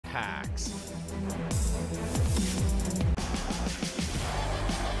packs.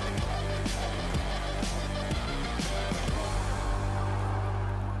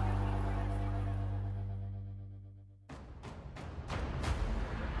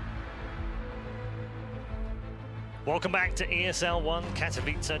 Welcome back to ESL One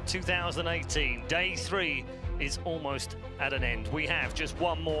Katowice 2018. Day 3 is almost at an end. We have just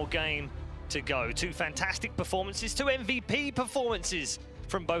one more game to go. 2 fantastic performances, 2 MVP performances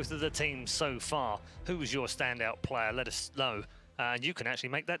from both of the teams so far. Who was your standout player? Let us know. You can actually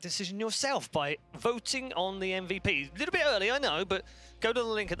make that decision yourself by voting on the MVP. A little bit early, I know, but go to the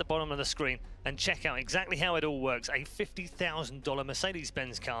link at the bottom of the screen and check out exactly how it all works. A $50,000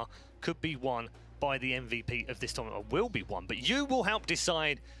 Mercedes-Benz car could be won by the MVP of this tournament, or will be one, but you will help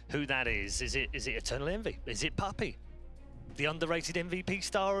decide who that is. Is it Eternal Envy? Is it Puppy? The underrated MVP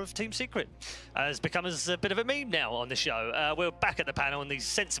star of Team Secret has become a bit of a meme now on the show. We're back at the panel, and these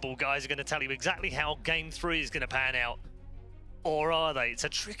sensible guys are going to tell you exactly how Game 3 is going to pan out. Or are they? It's a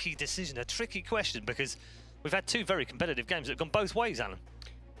tricky decision, a tricky question, because we've had 2 very competitive games that have gone both ways, Alan.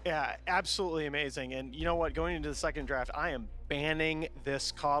 Yeah, absolutely amazing. And you know what? Going into the second draft, I am banning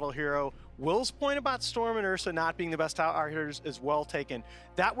this Coddle hero. Will's point about Storm and Ursa not being the best out hitters is well taken.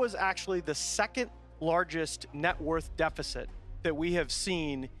 That was actually the second largest net worth deficit that we have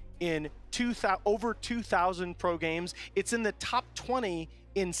seen in over 2,000 pro games. It's in the top 20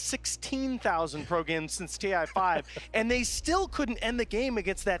 in 16,000 pro games since TI5, and they still couldn't end the game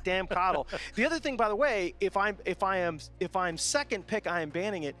against that damn Coddle. The other thing, by the way, if I'm second pick, I am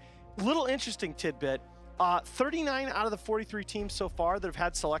banning it. Little interesting tidbit: 39 out of the 43 teams so far that have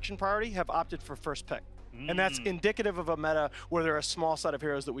had selection priority have opted for first pick, and that's indicative of a meta where there are a small set of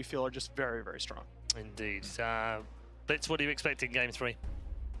heroes that we feel are just very, very strong. Indeed. Blitz, what do you expect in Game 3?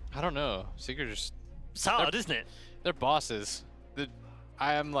 I don't know. Secret just... It's hard, isn't it? They're bosses.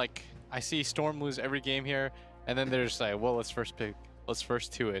 I see Storm lose every game here, and then they're just like, well, let's first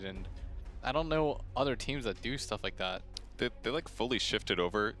to it, and I don't know other teams that do stuff like that. They like fully shifted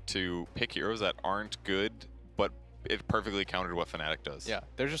over to pick heroes that aren't good, but it perfectly countered what Fnatic does. Yeah,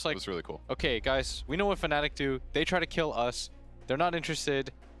 they're just like, it was really cool. Okay, guys, we know what Fnatic do. They try to kill us. They're not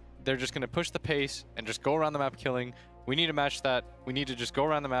interested. They're just going to push the pace and just go around the map killing. We need to match that. We need to just go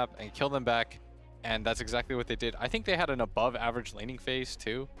around the map and kill them back. And that's exactly what they did. I think they had an above average laning phase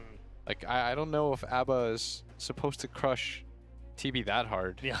too. Like, I don't know if ABBA is supposed to crush TB that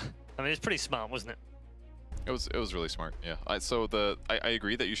hard. Yeah, I mean, it's pretty smart, wasn't it? It was really smart, yeah. I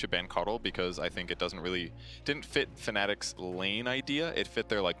agree that you should ban Coddle because I think it didn't fit Fnatic's lane idea. It fit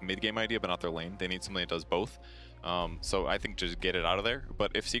their like mid game idea, but not their lane. They need something that does both. So I think just get it out of there.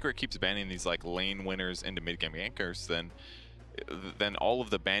 But if Secret keeps banning these like lane winners into mid game anchors, then all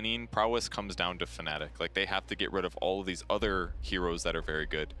of the banning prowess comes down to Fnatic. Like, they have to get rid of all of these other heroes that are very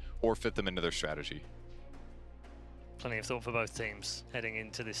good or fit them into their strategy. Plenty of thought for both teams heading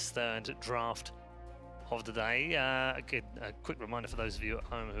into this third draft of the day. A quick reminder for those of you at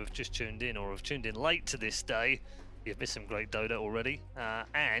home who have just tuned in or have tuned in late to this day, you've missed some great Dota already.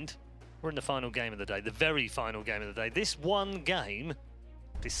 And we're in the final game of the day, the very final game of the day. This one game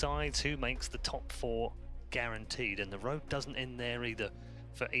decides who makes the top 4 guaranteed, and the road doesn't end there either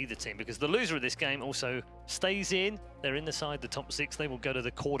for either team, because the loser of this game also stays in. They're in the top 6. They will go to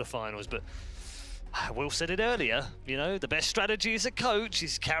the quarterfinals, but Will said it earlier, you know, the best strategy as a coach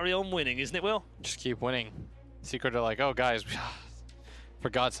is carry on winning, isn't it, Will? Just keep winning. Secret are like, oh guys,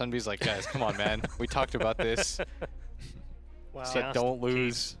 forgot. Sunbee's like, guys, come on, man. We talked about this. Wow. It's like, don't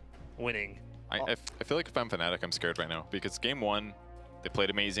lose. Winning. I feel like if I'm Fnatic, I'm scared right now because game 1, they played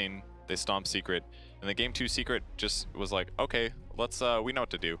amazing. They stomped Secret. And then game 2, Secret just was like, okay, let's we know what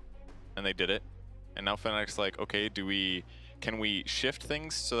to do. And they did it. And now Fnatic's like, okay, can we shift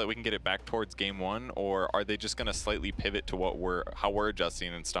things so that we can get it back towards game 1, or are they just gonna slightly pivot to how we're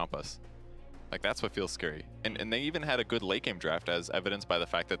adjusting and stomp us? Like, that's what feels scary. And they even had a good late game draft, as evidenced by the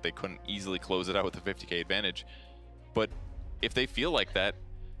fact that they couldn't easily close it out with a 50k advantage. But if they feel like that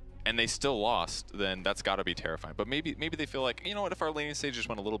and they still lost, then that's got to be terrifying. But maybe they feel like, you know what, if our laning stage just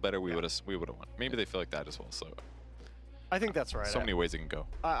went a little better, we would have won. Maybe they feel like that as well. So I think that's right. So many ways it can go.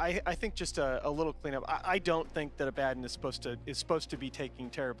 I think just a little cleanup. I don't think that Abaddon is supposed to be taking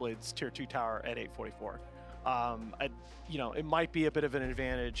Terrorblade's tier 2 tower at 844. You know, it might be a bit of an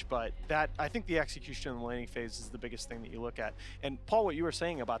advantage, but I think the execution in the laning phase is the biggest thing that you look at. And Paul, what you were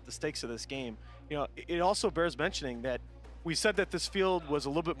saying about the stakes of this game, you know, it also bears mentioning that we said that this field was a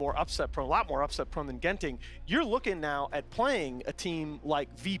little bit more upset prone, a lot more upset prone than Genting. You're looking now at playing a team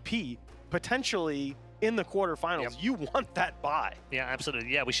like VP potentially in the quarterfinals. Yep. You want that bye. Yeah,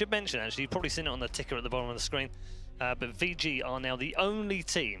 absolutely. Yeah, we should mention, actually, you've probably seen it on the ticker at the bottom of the screen. but VG are now the only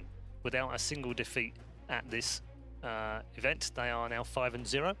team without a single defeat at this event. They are now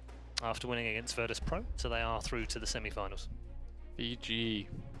 5-0 after winning against Virtus Pro, so they are through to the semi-finals. BG.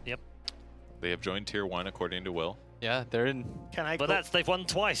 Yep. They have joined Tier 1 according to Will. Yeah, they're in. But they've won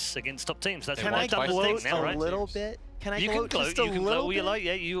twice against top teams. That's Can one I double gloat thing now, a right? little bit? Can I You can gloat gloat. just You a can gloat little all you bit? like.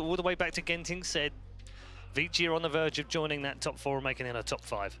 Yeah, you all the way back to Genting said VG are on the verge of joining that top 4 and making it a top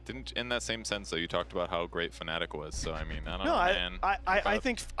 5. Didn't in that same sense though, you talked about how great Fnatic was. So I mean, I don't No, know, man. I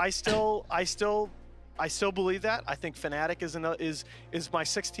think I still believe that. I think Fnatic is my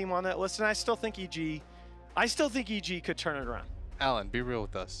 6th team on that list, and I still think EG could turn it around. Alan, be real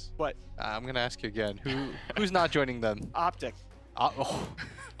with us. What? I'm gonna ask you again. Who's not joining them? Optic. Oh.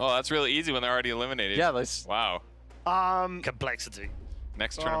 Oh, that's really easy when they're already eliminated. Yeah, let's. Wow. Complexity.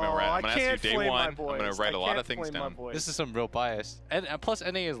 Next tournament we're at, I'm gonna ask you day 1. I'm gonna write a lot of things down. This is some real bias, and plus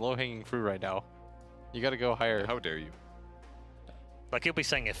NA is low-hanging fruit right now. You got to go higher. How dare you? Like he'll be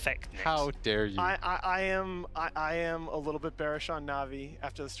saying effect next. How dare you? I am a little bit bearish on Navi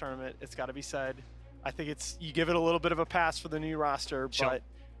after this tournament. It's got to be said. I think you give it a little bit of a pass for the new roster, Sure.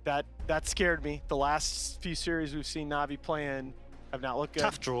 but that scared me. The last few series we've seen Navi playing have not looked good.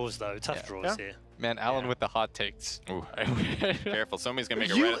 Tough draws though. Tough draws here. Man, Alan with the hot takes. Ooh. Careful, somebody's gonna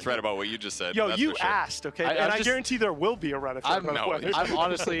make a Reddit thread about what you just said. Yo, that's you for sure. asked, okay? I guarantee there will be a Reddit thread. I'm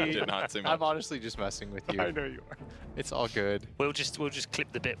honestly, Did not say much. I'm honestly just messing with you. I know you are. It's all good. We'll just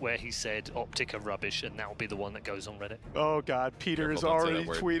clip the bit where he said Optic are rubbish, and that'll be the one that goes on Reddit. Oh God, Peter Careful, is don't say already that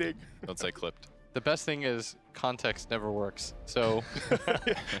word. tweeting. Don't say clipped. The best thing is context never works. So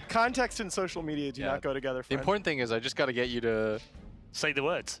Context and social media do not go together. the Friend. important thing is I just got to get you to Say the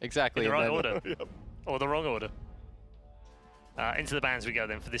words. exactly In the right and then- order. Yep. Or the wrong order. Into the bans we go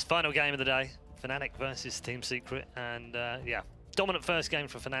then for this final game of the day. Fnatic versus Team Secret. And yeah, dominant first game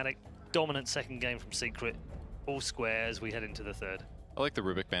for Fnatic. Dominant second game from Secret. All square as we head into the third. I like the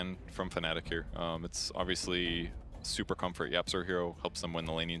Rubik ban from Fnatic here. It's obviously super comfort. Yapsar hero helps them win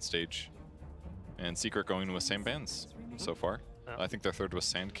the laning stage. And Secret going with same bans so far. Yeah. I think their third was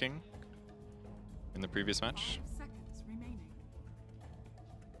Sand King in the previous match.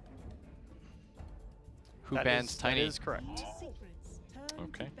 Who That bans is- Tiny? That is correct.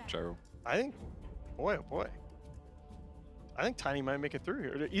 Okay, Gyro. I think, boy, oh boy. I think Tiny might make it through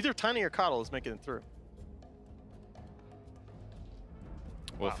here. Either Tiny or Coddle is making it through.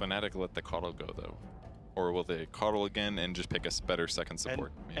 Will Wow. Fnatic let the Coddle go though? Or will they Coddle again and just pick a better second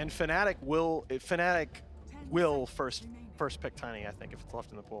support? And Fnatic will first pick Tiny, I think, if it's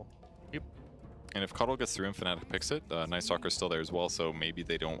left in the pool. And if Coddle gets through and Fnatic picks it, Night Stalker's still there as well, so maybe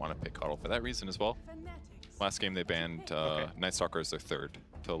they don't want to pick Coddle for that reason as well. Last game they banned Night Stalker as their third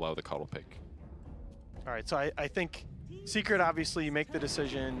to allow the Coddle pick. All right, so I think Secret, obviously, you make the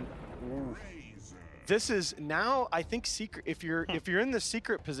decision. Ooh. This is now, I think Secret, if you're in the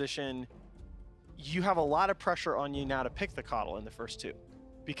Secret position, you have a lot of pressure on you now to pick the Coddle in the first two.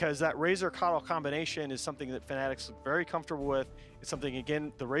 Because that Razor-Coddle combination is something that Fnatic's very comfortable with. It's something,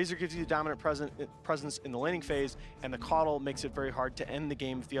 again, the Razor gives you the dominant presence in the laning phase, and the Coddle makes it very hard to end the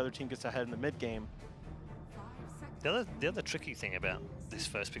game if the other team gets ahead in the mid game. The other tricky thing about this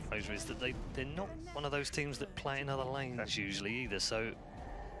first pick Razor is that they're not one of those teams that play in other lanes usually either, so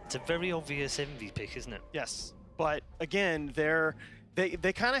it's a very obvious envy pick, isn't it? Yes, but again,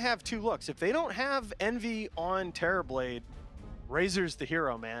 they kind of have two looks. If they don't have Envy on Terrorblade, Razor's the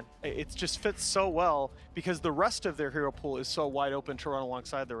hero, man. It just fits so well because the rest of their hero pool is so wide open to run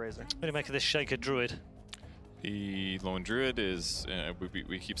alongside the Razor. What do you make of this Shaker Druid? The Lone Druid is,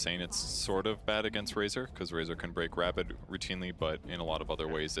 we keep saying it's sort of bad against Razor because Razor can break Rapid routinely, but in a lot of other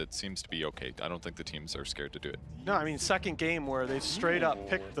ways it seems to be okay. I don't think the teams are scared to do it. No, I mean, second game where they straight up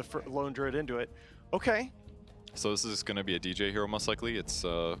picked the Lone Druid into it. Okay. So this is going to be a DJ hero most likely. It's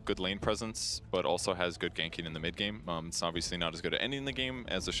good lane presence, but also has good ganking in the mid game. It's obviously not as good at ending the game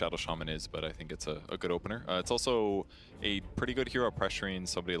as the Shadow Shaman is, but I think it's a good opener. It's also a pretty good hero pressuring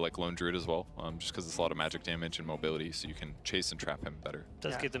somebody like Lone Druid as well, just because it's a lot of magic damage and mobility, so you can chase and trap him better.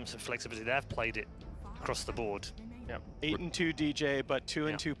 Does give them some flexibility. They have played it across the board. Yep. 8-2 DJ, but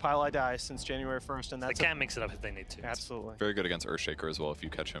 2-2 Pile I Die since January 1st, and that's they can mix it up if they need to. Absolutely. Very good against Earthshaker as well if you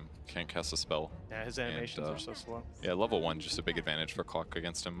catch him. Can't cast a spell. Yeah, his animations are so slow. Yeah, level 1, just a big advantage for Clock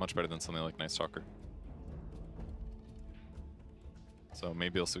against him. Much better than something like Night Stalker. So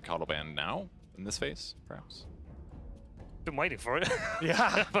maybe he'll see Coddle ban now in this phase, perhaps. Been waiting for it.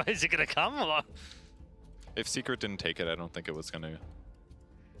 Yeah. But is it going to come? Or? If Secret didn't take it, I don't think it was going to...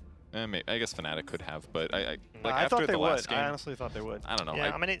 I guess Fnatic could have, but I thought after they the last would. game, I honestly thought they would. I don't know.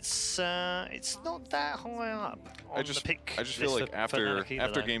 Yeah, I mean it's not that high up on I just the pick. feel like for after Fnatic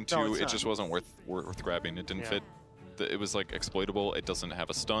either, though. game No, 2, it's it just not. wasn't worth grabbing. It didn't Yeah. fit. it was like exploitable. It doesn't have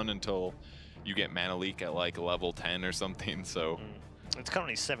a stun until you get mana leak at like level 10 or something. So it's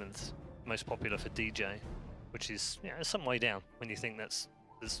currently 7th most popular for DJ, which is some way down when you think there's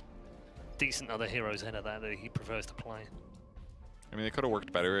decent other heroes ahead of that he prefers to play. I mean, it could have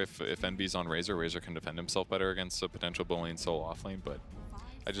worked better if NB's on Razor. Razor can defend himself better against a potential bullying solo offlane, but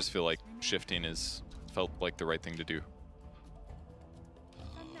I just feel like shifting felt like the right thing to do.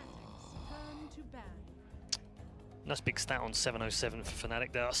 Nice big stat on 707 for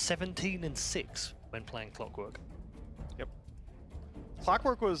Fnatic. They are 17-6 when playing Clockwork. Yep.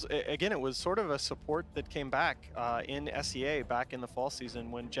 Clockwork was, again, it was sort of a support that came back in SEA back in the fall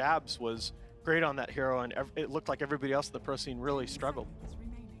season when Jabs was great on that hero, and it looked like everybody else in the pro scene really struggled.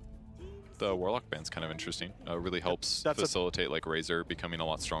 The Warlock ban's kind of interesting. Really helps facilitate like Razor becoming a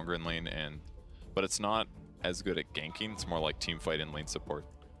lot stronger in lane, but it's not as good at ganking. It's more like team fight and lane support.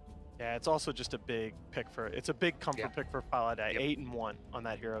 Yeah, it's also just a big pick it's a big comfort pick for Paladin. 8-1 on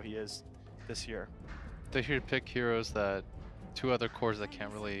that hero he is this year. They should pick heroes that 2 other cores that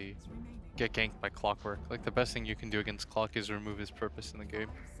can't really get ganked by Clockwork. Like the best thing you can do against Clock is remove his purpose in the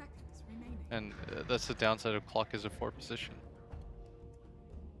game. And that's the downside of Clock as a 4 position.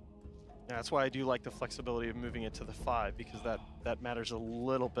 Yeah, that's why I do like the flexibility of moving it to the 5, because that matters a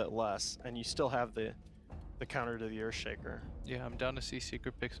little bit less, and you still have the counter to the Earthshaker. Yeah, I'm down to see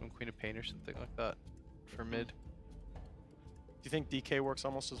Secret pick some Queen of Pain or something like that for mid. Do you think DK works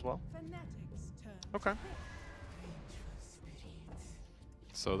almost as well? Okay.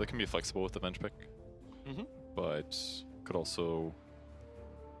 So they can be flexible with the bench pick, but could also,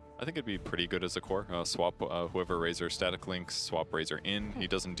 I think it'd be pretty good as a core. Swap whoever Razor static links, swap Razor in. He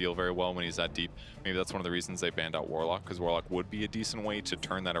doesn't deal very well when he's that deep. Maybe that's one of the reasons they banned out Warlock, because Warlock would be a decent way to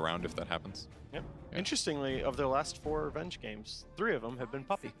turn that around if that happens. Yep. Yeah. Interestingly, of their last 4 revenge games, 3 of them have been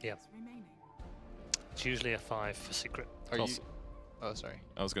Puppy. Yeah. It's usually a 5 for Secret. Oh, sorry.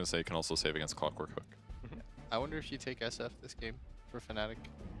 I was going to say, you can also save against Clockwork Hook. I wonder if you take SF this game for Fnatic.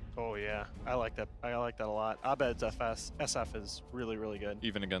 Oh yeah, I like that. I like that a lot. Abed's SF is really, really good.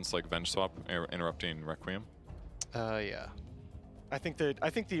 Even against like Venge Swap interrupting Requiem. Yeah. I think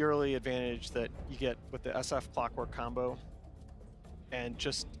the early advantage that you get with the SF Clockwork combo, and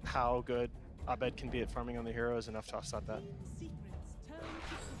just how good Abed can be at farming on the hero is enough to offset that.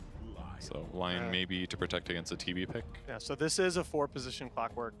 So Lion maybe to protect against a TB pick. Yeah. So this is a 4-position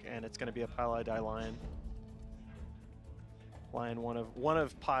Clockwork, and it's going to be a Paladin Lion. Lion, one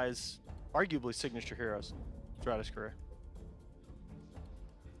of Pai's arguably signature heroes throughout his career.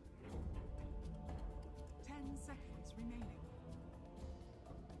 10 seconds remaining.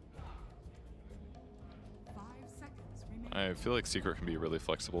 5 seconds remaining. I feel like Secret can be really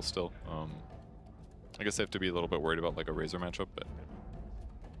flexible still. I guess I have to be a little bit worried about like a Razor matchup, but.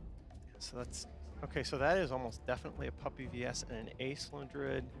 So that's okay. So that is almost definitely a Puppy VS and an Ace Lone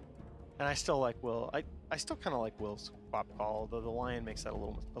Druid. And I still like Will. I still kind of like Will's swap call, though the Lion makes that a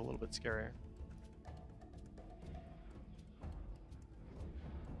little bit scarier.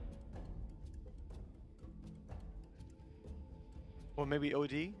 Well, maybe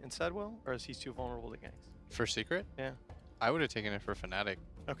OD instead, Will? Or is he too vulnerable to ganks? For Secret? Yeah. I would have taken it for Fnatic.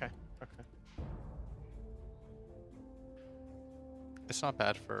 Okay. Okay. It's not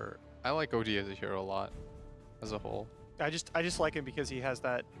bad for... I like OD as a hero a lot, as a whole. I just like him because he has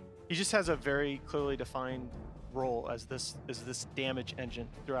that... He just has a very clearly defined role as this damage engine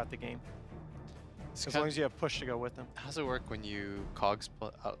throughout the game. As long as you have push to go with them. How does it work when you cogs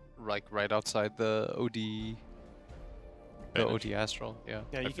out, like right outside the OD... The OD Astral? Yeah.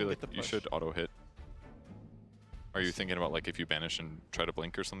 Yeah, you I feel like get the you push. should auto hit. Are you thinking about like if you banish and try to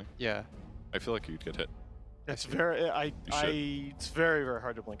blink or something? Yeah. I feel like you'd get hit. It's very it's very, very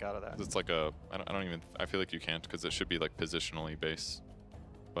hard to blink out of that. It's like a I feel like you can't because it should be like positionally based,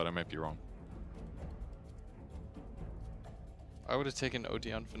 but I might be wrong. I would have taken OD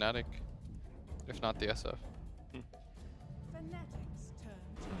on Fnatic, if not the SF. Fnatic's turn.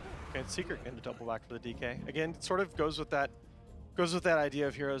 Okay, Secret going to double back for the DK. Again, it sort of goes with that idea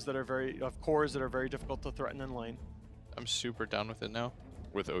of heroes that are cores that are very difficult to threaten in lane. I'm super down with it now.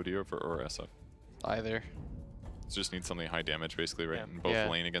 With OD or SF? Either. Just need something high damage basically, right? Yeah. In both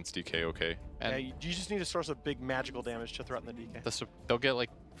lane against DK, okay. Yeah, And you just need a source of big magical damage to threaten the DK. they'll get like,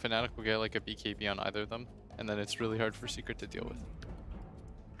 Fnatic will get like a BKB on either of them, and then it's really hard for Secret to deal with.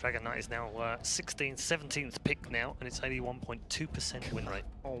 Dragon Knight is now 16th, 17th pick now, and it's 81.2% win rate.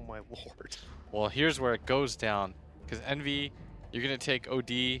 Oh my lord. Well, here's where it goes down, because Envy, you're gonna take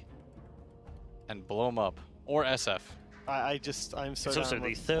OD and blow them up, or SF. I'm so It's down also the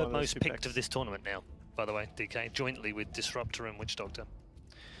with third one of those most two picked picks. of this tournament now, by the way, DK, jointly with Disruptor and Witch Doctor.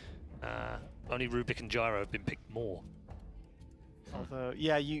 Only Rubik and Gyro have been picked more. Although,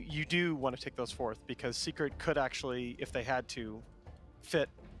 yeah, you do want to take those fourth because Secret could actually, if they had to, fit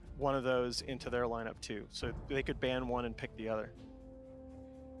one of those into their lineup too. So they could ban one and pick the other.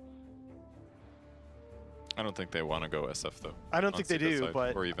 I don't think they want to go SF though. I don't on think they Secret do, side,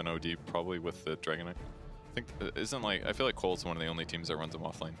 but or even OD probably with the Dragon Knight. I think isn't like I feel like Cole's one of the only teams that runs them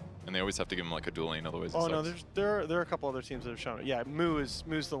offlane, and they always have to give him like a dual lane, otherwise. oh no, there are a couple other teams that have shown it. Yeah, Moo's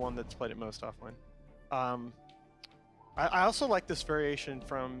the one that's played it most offline. I also like this variation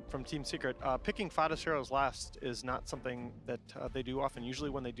from Team Secret. Picking Fadas heroes last is not something that they do often. Usually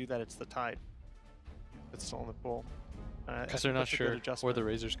when they do that, it's the Tide that's still in the pool. Because they're not sure where the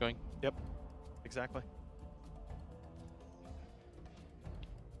Razor's going. Yep, exactly.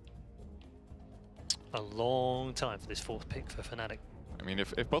 A long time for this fourth pick for Fnatic. I mean,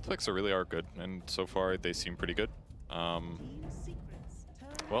 if both picks really are good, and so far they seem pretty good.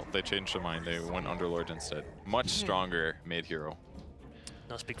 Well, they changed their mind. They went Underlord instead. Much stronger mid hero.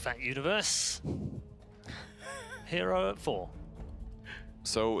 Nice big fat universe. Hero at 4.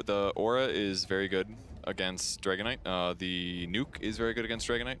 So the Aura is very good against Dragon Knight. The Nuke is very good against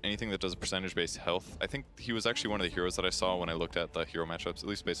Dragon Knight. Anything that does a percentage-based health. I think he was actually one of the heroes that I saw when I looked at the hero matchups, at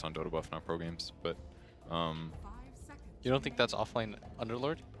least based on Dota buff, not pro games. But you don't think that's offline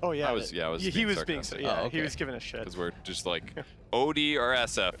Underlord? Oh yeah, I was he was being sarcastic. yeah, Oh, okay. he was giving a shit. Because we're just like OD or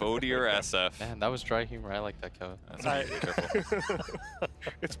SF, OD or SF. Man, that was dry humor. I like that, Kevin. That's right. Be careful.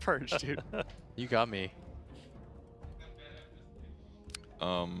 It's purged, dude. You got me.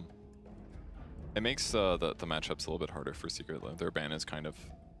 It makes the matchups a little bit harder for Secret. Their ban is kind of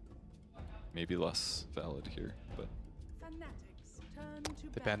maybe less valid here, but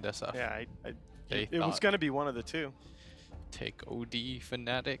They banned SF. Yeah, They it was thought- going to be one of the two. Take OD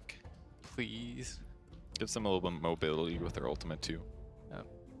Fnatic, please. gives them a little bit of mobility with their ultimate too. Yeah.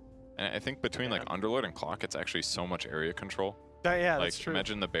 And I think between like Underlord and Clock, it's actually so much area control. Yeah, Like that's true.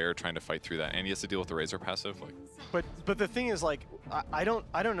 imagine the bear trying to fight through that, and he has to deal with the Razor passive. Like, But the thing is, like, I don't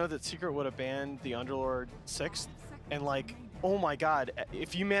know that Secret would have banned the Underlord 6th, and like, oh my God,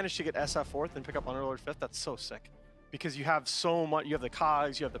 if you manage to get SF 4th and pick up Underlord 5th, that's so sick, because you have so much. You have the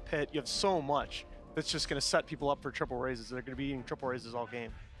cogs, you have the pit, you have so much that's just going to set people up for triple raises. They're going to be eating triple raises all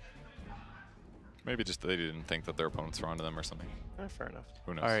game. maybe just they didn't think that their opponents were onto them or something. Fair enough.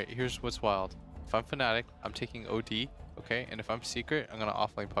 Who knows? All right, here's what's wild. If I'm Fnatic, I'm taking OD, okay? And if I'm Secret, I'm gonna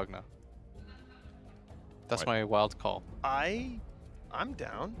offlane Pugna. That's my wild call. I'm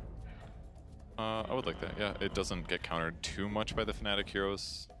down. I would like that. Yeah, it doesn't get countered too much by the Fnatic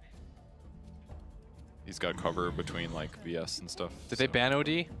heroes. He's got cover between like VS and stuff. Did they ban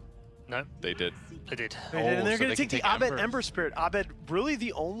OD? No, They did. they did. And they're so going they to can take the take Abed Ember. Ember Spirit. Abed, really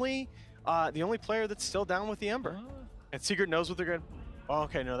the only player that's still down with the Ember. And Secret knows what they're going to... Oh,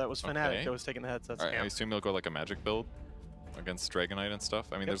 okay, no, that was Fnatic Okay. that was taking the headsets. All right, I assume he'll go like a magic build against Dragon Knight and stuff.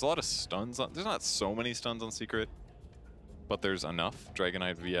 I mean, there's a lot of stuns. There's not so many stuns on Secret, but there's enough. Dragon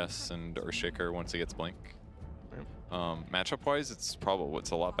Knight, VS, and Earthshaker once he gets Blink. Matchup-wise, it's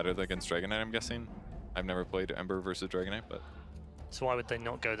a lot better than against Dragon Knight, I'm guessing. I've never played Ember versus Dragon Knight, but... So why would they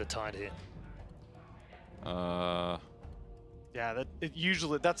not go the Tide here? Yeah,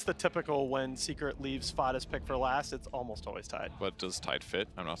 usually that's the typical when Secret leaves Fadas pick for last. It's almost always tied. But does Tide fit?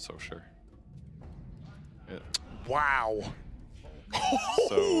 I'm not so sure. Yeah. Wow.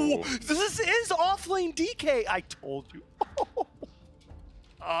 So... This is offlane DK. I told you.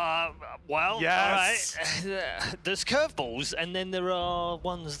 Well, Yes. all right. There's curveballs, and then there are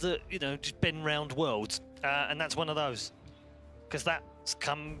ones that, you know, just bend round worlds. And that's one of those. Because that's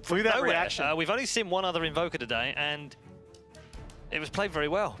come from Look at that nowhere. reaction. We've only seen one other Invoker today, and it was played very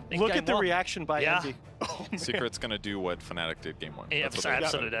well. in Look game at the one. reaction by Yeah. Envy. Oh, man. Secret's going to do what Fnatic did game 1. Yeah, That's what they're gonna do.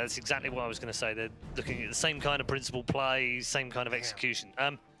 absolutely. That's exactly what I was going to say. They're looking at the same kind of principle play, same kind of execution.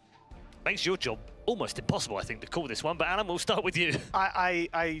 Makes your job almost impossible, I think, to call this one. But Alan, we'll start with you.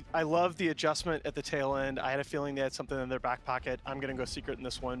 I love the adjustment at the tail end. I had a feeling they had something in their back pocket. I'm going to go Secret in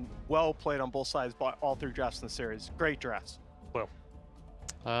this one. Well played on both sides, all 3 drafts in the series. Great drafts. Well,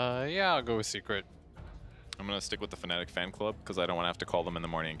 Yeah, I'll go with Secret. I'm going to stick with the Fnatic fan club because I don't want to have to call them in the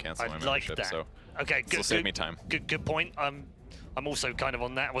morning and cancel my I like membership. that. So Okay, this will good. save me time. Good point. I'm also kind of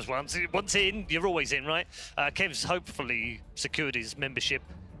on that as well. Once in, you're always in, right? Kev's hopefully secured his membership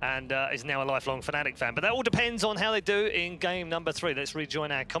and is now a lifelong Fnatic fan. But that all depends on how they do in game number 3. Let's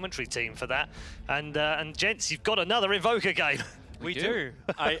rejoin our commentary team for that. And gents, you've got another Invoker game. We do.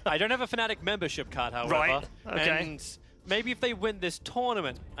 I don't have a Fnatic membership card, however. Right, okay. And maybe if they win this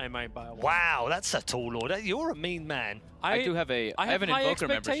tournament, I might buy one. Wow, that's a tall order. You're a mean man. I do have a. I have an high Invoker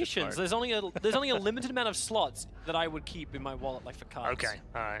membership expectations. card. There's only a limited amount of slots that I would keep in my wallet, like for cards. Okay,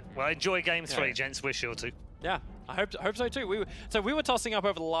 all right. Well, enjoy game 3, Yeah. gents. We're sure to. Yeah, I hope so too. We were tossing up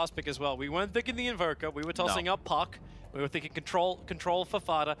over the last pick as well. We weren't thinking the Invoker. We were tossing up Puck. We were thinking control for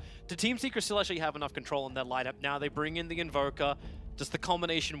Fada. Do Team Secret still actually have enough control in their lineup? Now they bring in the Invoker. Does the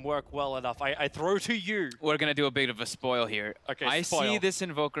combination work well enough? I throw to you. We're gonna do a bit of a spoil here. Okay, I spoil. see this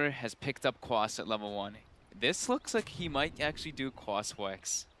Invoker has picked up Quas at level 1. This looks like he might actually do Quas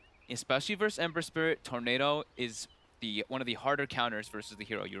Wex. Especially versus Ember Spirit, Tornado is one of the harder counters versus the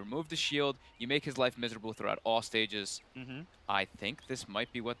hero. You remove the shield, you make his life miserable throughout all stages. I think this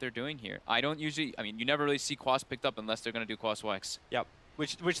might be what they're doing here. I mean, you never really see Quas picked up unless they're gonna do Quas Wex. Yep.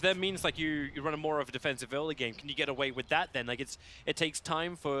 Which then means like you run a more of a defensive early game. Can you get away with that then? Like it takes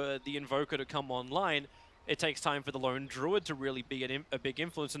time for the Invoker to come online. It takes time for the Lone Druid to really be a big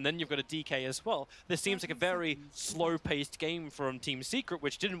influence, and then you've got a DK as well. This seems like a very slow-paced game from Team Secret,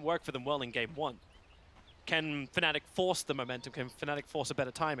 which didn't work for them well in Game 1. Can Fnatic force the momentum? Can Fnatic force a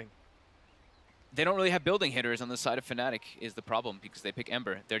better timing? They don't really have building hitters on the side of Fnatic is the problem because they pick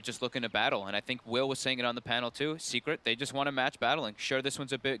Ember. They're just looking to battle, and I think Will was saying it on the panel too. Secret, they just want to match battling. Sure, this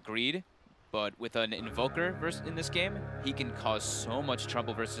one's a bit greed, but with an Invoker in this game, he can cause so much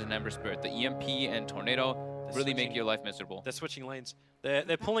trouble versus an Ember Spirit. The EMP and Tornado really make your life miserable. They're switching lanes.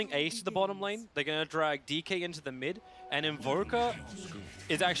 They're pulling Ace to the bottom lane. They're going to drag DK into the mid, and Invoker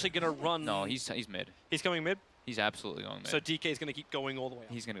is actually going to run... No, he's mid. He's coming mid? He's absolutely going mid. So DK is going to keep going all the way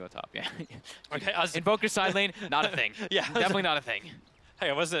up. He's going to go top, yeah. Okay, Invoker side lane, not a thing. Yeah. Definitely not a thing.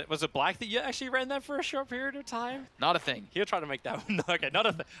 Hey, was it Black that you actually ran that for a short period of time? Not a thing. He'll try to make that one. Okay, not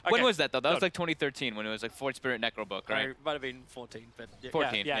a thing. Okay. When was that, though? That was like 2013 when it was like Fort Spirit Necrobook, right? It might have been 14, but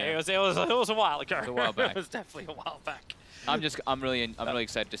 14, yeah. yeah. It was a while ago. It was a while back. It was definitely a while back. I'm really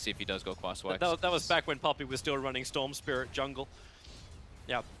excited to see if he does go Quas Wex. That was back when Poppy was still running Storm Spirit jungle.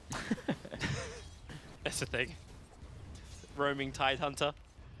 Yep. That's the thing. Roaming Tidehunter.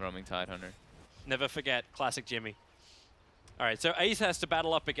 Roaming Tidehunter. Never forget, classic Jimmy. All right, so Ace has to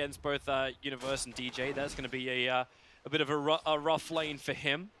battle up against both Universe and DJ. That's going to be a bit of a rough lane for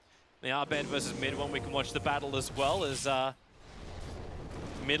him. The Arbed versus mid one, we can watch the battle as well as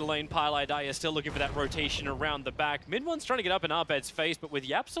mid lane Pylai is still looking for that rotation around the back. Mid one's trying to get up in Arbed's face, but with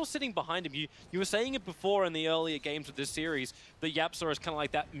Yapsor sitting behind him, you were saying it before in the earlier games of this series, that Yapsor is kind of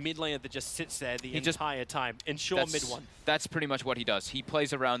like that mid laner that just sits there the entire time. Ensure mid one. That's pretty much what he does. He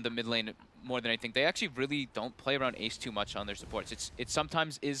plays around the mid lane more than anything. They actually really don't play around Ace too much on their supports. It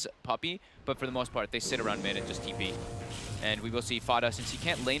sometimes is Puppy, but for the most part, they sit around mid and just TP. And we will see Fada, since he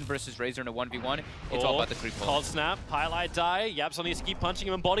can't lane versus Razor in a 1v1, it's all about the creep pull. Cold snap, Pylai die, Yapsor needs to keep punching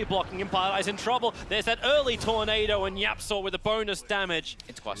him and body blocking him, Pylai's in trouble. There's that early tornado, and Yapsor with the bonus damage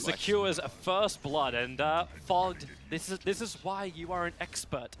It's Quas Wex. secures a first blood. And Fogged, this is why you are an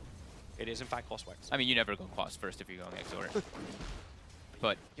expert. It is in fact Quas Wex. I mean, you never go Quas first if you're going Exor.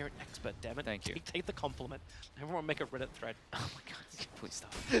 But You're an expert, damn it. Thank you. Take the compliment. Everyone make a Reddit thread. oh my god, please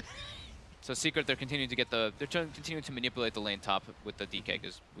stop. So Secret, they're continuing to manipulate the lane top with the DK,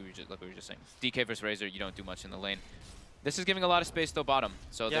 because like we were just saying. DK versus Razor, you don't do much in the lane. This is giving a lot of space though bottom.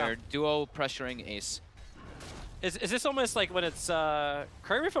 So they're duo pressuring Ace. Is this almost like when it's,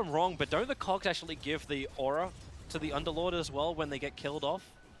 correct me if I'm wrong, but don't the cogs actually give the aura to the Underlord as well when they get killed off?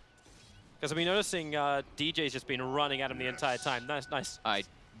 Because I've been noticing DJ's just been running at him the entire time. Nice. I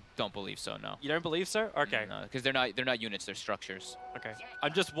don't believe so, no. You don't believe so? Okay. No, because they're not units, they're structures. Okay.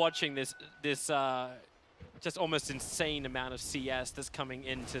 I'm just watching this just almost insane amount of CS that's coming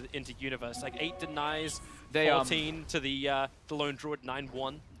into Universe. Like 8 denies, 14 to the Lone Druid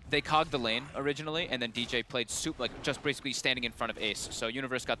 9-1. They cogged the lane originally, and then DJ played just basically standing in front of Ace. So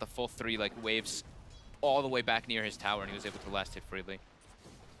Universe got the full 3 waves all the way back near his tower, and he was able to last hit freely.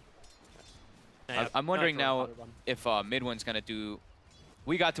 I'm wondering now if mid one's gonna do.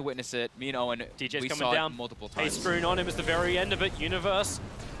 We got to witness it. Me and Owen. DJ's we coming saw down. It multiple times. Ace Rune on him is the very end of it. Universe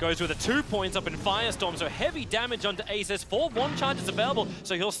goes with a 2 points up in Firestorm, so heavy damage onto Ace. There's 4 1 charges available,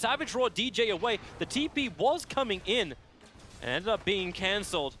 so he'll Savage Roar DJ away. The TP was coming in and ended up being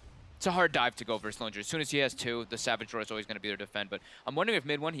cancelled. It's a hard dive to go versus Lone Druid. As soon as he has 2, the Savage Roar is always going to be there to defend. But I'm wondering if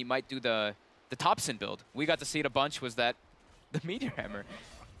mid one he might do the Thompson build. We got to see it a bunch. Was that the Meteor Hammer?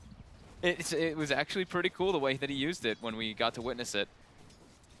 It was actually pretty cool the way that he used it when we got to witness it.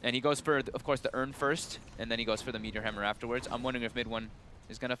 And he goes for, of course, the Urn first, and then he goes for the Meteor Hammer afterwards. I'm wondering if mid one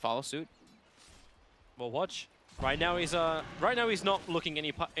is going to follow suit. We'll watch. Right now he's not looking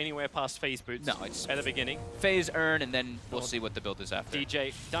anywhere past phase boots. No, it's at the beginning. Phase earn, and then we'll see what the build is after.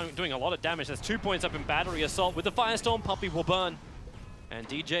 DJ doing a lot of damage. That's 2 points up in battery assault with the Firestorm. Puppey will burn, and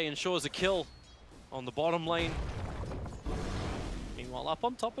DJ ensures a kill on the bottom lane. Meanwhile, up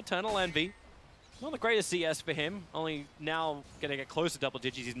on top, Eternal Envy. Not the greatest CS for him. Only now going to get close to double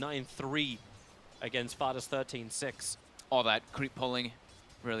digits. He's 9-3 against Fada's 13-6. All that creep pulling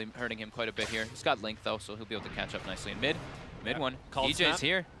really hurting him quite a bit here. He's got Link though, so he'll be able to catch up nicely in mid. Mid one. Cold DJ's snap.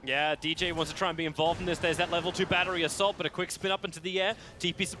 here. Yeah, DJ wants to try and be involved in this. There's that level 2 battery assault, but a quick spin up into the air.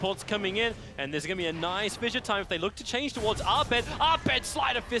 TP support's coming in, and there's going to be a nice fissure time if they look to change towards Arbed. Arbed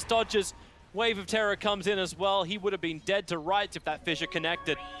slider fist dodges. Wave of Terror comes in as well. He would have been dead to rights if that fissure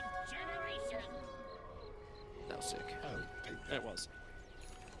connected. That was sick. It was.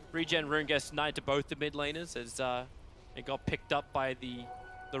 Regen rune gets denied to both the mid laners as it got picked up by the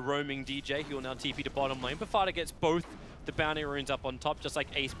roaming DJ. He will now TP to bottom lane, but Fada gets both the bounty runes up on top, just like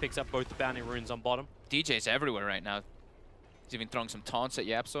Ace picks up both the bounty runes on bottom. DJ's everywhere right now. He's even throwing some taunts at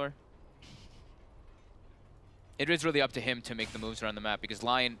Yapzor. It is really up to him to make the moves around the map because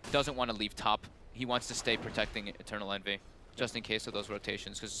Lion doesn't want to leave top. He wants to stay protecting Eternal Envy just in case of those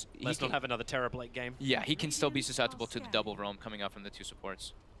rotations because Let's not have another Terrorblade game. Yeah, he can still be susceptible to the double roam coming out from the two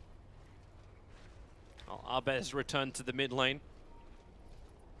supports. Oh, Arbed has returned to the mid lane.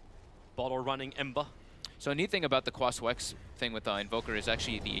 Bottle running Ember. So a neat thing about the Quas Wex thing with Invoker is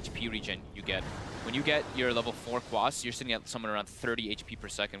actually the HP regen you get. When you get your level 4 Quas, you're sitting at somewhere around 30 HP per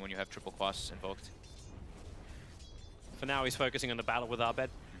second when you have triple Quas invoked. For now, he's focusing on the battle with Arbed,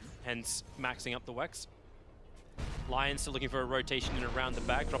 hence maxing up the Wex. Lion still looking for a rotation in around the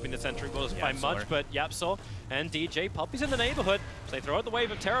back, dropping the sentry was by much, but Yapzor and DJ, Puppey's in the neighborhood. So they throw out the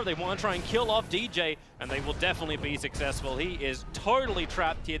Wave of Terror. They want to try and kill off DJ, and they will definitely be successful. He is totally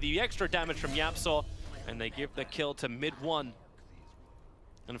trapped here. The extra damage from Yapzor, and they give the kill to mid one.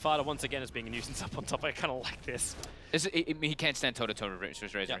 And Fada once again is being a nuisance up on top. I kind of like this. He can't stand toe-to-toe with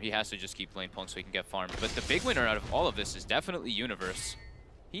Razor. Yeah. He has to just keep lane pulling so he can get farmed. But the big winner out of all of this is definitely Universe.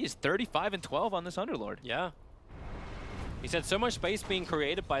 He is 35-12 on this Underlord. Yeah. He's had so much space being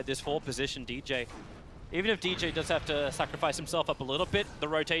created by this 4-position DJ. Even if DJ does have to sacrifice himself up a little bit, the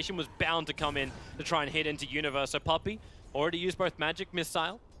rotation was bound to come in to try and hit into Universe. So Puppey already used both Magic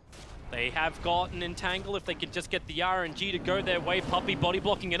Missile. They have got an Entangle if they can just get the RNG to go their way. Puppey body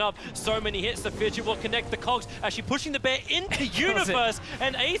blocking it up. So many hits. The Fissure will connect the cogs. Actually pushing the bear into Universe.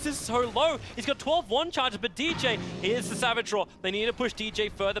 And Ace is so low. He's got 12 one charges, but DJ, here's the Savage Roar. They need to push DJ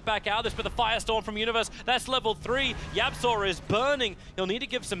further back out of this, but the Firestorm from Universe, that's level 3. Yapzor is burning. He'll need to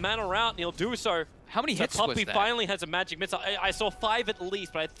give some mana out, and he'll do so. How many hits Puppey was that? finally has a Magic Missile. I saw 5 at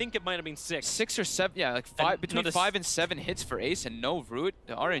least, but I think it might have been 6. 6 or 7, yeah, like between 5 and 7 hits for Ace and no root.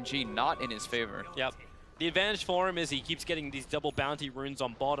 The RNG not in his favor. Yep. The advantage for him is he keeps getting these double bounty runes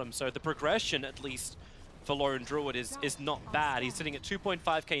on bottom, so the progression, at least for Lone Druid, is not bad. He's sitting at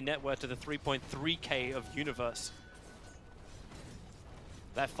 2.5k net worth to the 3.3k of Universe.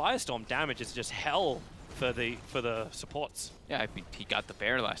 That Firestorm damage is just hell for the supports. Yeah, he got the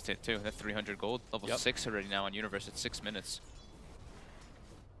bear last hit too. That's 300 gold. Level 6 already now on Universe at 6 minutes.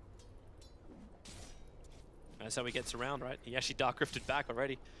 That's how he gets around, right? He actually Dark Rifted back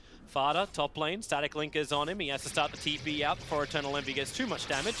already. Fada, top lane, Static Link is on him. He has to start the TP out before Eternal Envy gets too much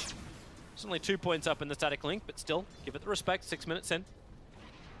damage. It's only 2 points up in the Static Link, but still, give it the respect, 6 minutes in.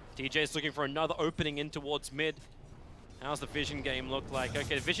 DJ's looking for another opening in towards mid. How's the vision game look like?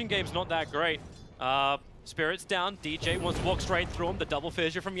 Okay, the vision game's not that great. Spirit's down. DJ wants to walk straight through him. The double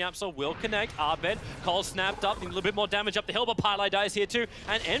fissure from Yapzor will connect. Arbed, Cole snapped up. A little bit more damage up the hill, but Pylai dies here too.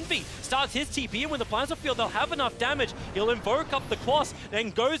 And Envy starts his TP, and when the plans are field, they'll have enough damage. He'll invoke up the Quas,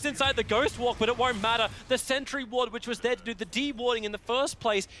 then goes inside the Ghost Walk, but it won't matter. The Sentry Ward, which was there to do the de-warding in the first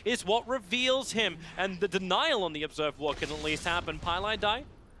place, is what reveals him. And the denial on the Observe Ward can at least happen. Pylai die.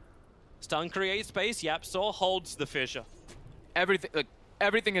 Stun creates space. Yapzor holds the fissure.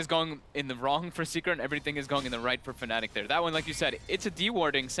 Everything is going in the wrong for Secret, and everything is going in the right for Fnatic there. That one, like you said, it's a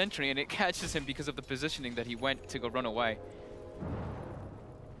de-warding sentry, and it catches him because of the positioning that he went to go run away.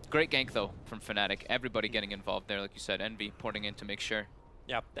 Great gank, though, from Fnatic. Everybody getting involved there, like you said. Envy porting in to make sure.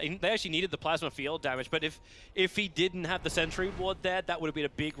 Yeah, they actually needed the plasma field damage, but if he didn't have the sentry ward there, that would have been a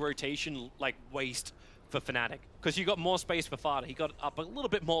big rotation, like, waste for Fnatic. Because you got more space for Fada. He got up a little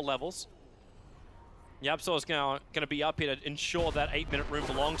bit more levels. Yapzor's going to be up here to ensure that 8-minute room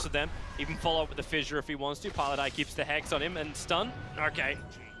belongs to them. Even follow up with the fissure if he wants to. Paladai keeps the hex on him and stun. Okay.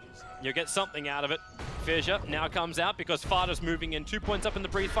 You'll get something out of it. Fissure now comes out because Fada's moving in. 2 points up in the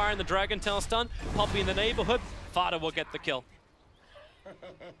Breathe Fire and the Dragon Tail stun. Puppey in the neighborhood. Fada will get the kill.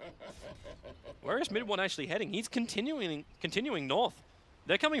 Where is mid one actually heading? He's continuing north.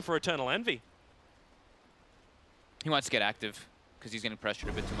 They're coming for Eternal Envy. He wants to get active because he's getting pressured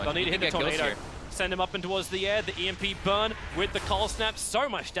a bit too much. They'll need to hit the He can get kills tornado. here. Send him up and towards the air. The EMP burn with the cold snap. So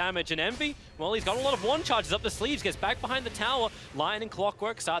much damage. And Envy, well, he's got a lot of one charges up the sleeves. Gets back behind the tower. Lion and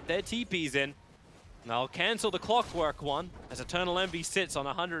Clockwork start their TPs in. They'll cancel the Clockwork one as Eternal Envy sits on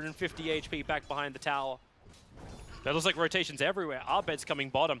 150 HP back behind the tower. That looks like rotations everywhere. Arbed's coming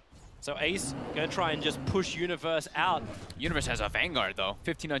bottom. So Ace gonna try and just push Universe out. Universe has a Vanguard though.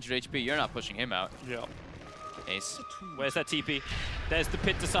 1500 HP. You're not pushing him out. Yeah. Ace. Where's that TP? There's the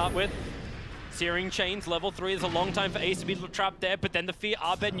pit to start with. Searing Chains, level 3. There's a long time for Ace to be trapped there, but then the Fear,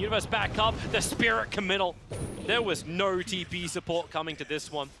 Arbed, and Universe back up. The Spirit committal. There was no TP support coming to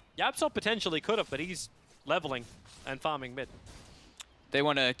this one. Yapsol potentially could have, but he's leveling and farming mid. They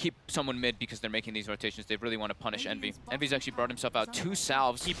want to keep someone mid because they're making these rotations. They really want to punish Envy. Envy's actually brought himself out 2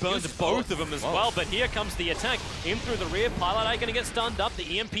 salves. He burns both of them as well, but here comes the attack. In through the rear, Pilot Eye gonna get stunned up.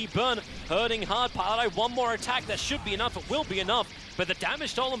 The EMP burn, hurting hard. Pilot Eye, one more attack. That should be enough. It will be enough. But the damage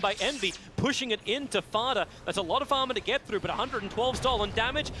stolen by Envy, pushing it into Fada. That's a lot of armor to get through, but 112 stolen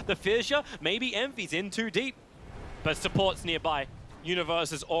damage. The Fissure, maybe Envy's in too deep. But support's nearby.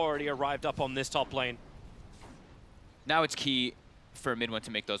 Universe has already arrived up on this top lane. Now it's key for mid one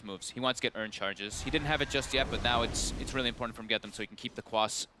to make those moves. He wants to get earn charges. He didn't have it just yet, but now it's really important for him to get them so he can keep the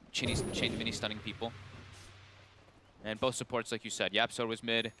Quas chain mini stunning people. And both supports, like you said, Yapsor was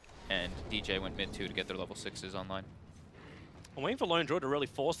mid, and DJ went mid too to get their level 6s online. I'm waiting for Lone Druid to really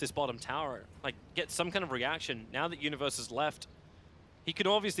force this bottom tower, like get some kind of reaction. Now that Universe is left, he can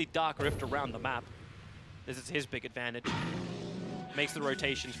obviously Dark Rift around the map. This is his big advantage. Makes the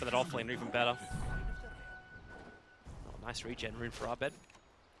rotations for that offlaner even better. Nice regen rune for Arbed.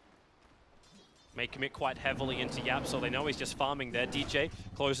 May commit quite heavily into Yap, so they know he's just farming there. DJ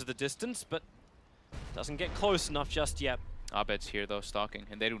closes the distance, but doesn't get close enough just yet. Abed's here though, stalking,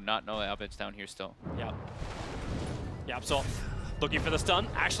 and they do not know Abed's down here still. Yep. Yapsol looking for the stun.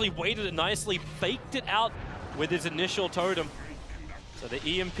 Actually waited it nicely, faked it out with his initial totem. So the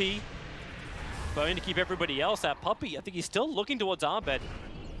EMP going to keep everybody else at Puppy. I think he's still looking towards Arbed.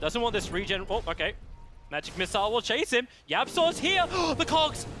 Doesn't want this regen. Oh, okay. Magic Missile will chase him. Yapsor's here. The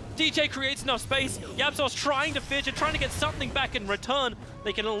cogs. DJ creates enough space. Yapsor's trying to fidget, trying to get something back in return.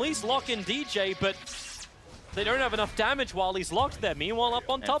 They can at least lock in DJ, but they don't have enough damage while he's locked there. Meanwhile, up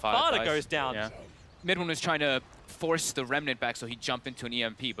on top, Fada goes down. Yeah. Midone was trying to force the Remnant back so he'd jump into an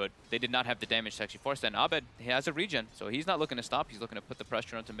EMP, but they did not have the damage to actually force that. And Abed, he has a regen, so he's not looking to stop. He's looking to put the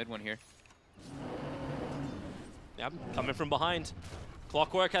pressure onto Midone here. Yep, coming from behind.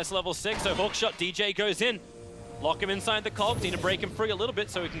 Clockwork has level 6, so hookshot. DJ goes in. Lock him inside the cogs. Need to break him free a little bit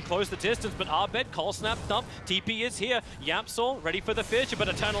so he can close the distance, but Arbed, Cold snapped up. TP is here. Yapsor ready for the Fissure, but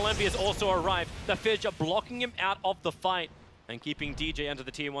Eternal Envy has also arrived. The Fissure blocking him out of the fight and keeping DJ under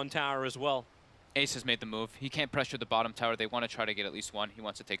the tier 1 tower as well. Ace has made the move. He can't pressure the bottom tower. They want to try to get at least one. He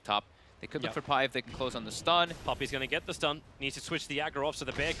wants to take top. They could look for Pi if they can close on the stun. Poppy's going to get the stun. Needs to switch the aggro off so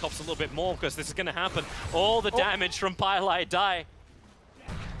the bear cops a little bit more because this is going to happen. All the damage from Pylite die.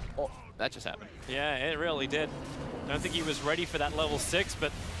 Oh, that just happened. Yeah, it really did. Don't think he was ready for that level 6,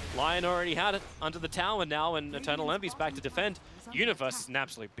 but Lion already had it under the tower now, and Eternal Envy's back to defend. Universe is an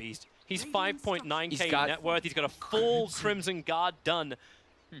absolute beast. He's 5.9k net worth. He's got a full Crimson Guard done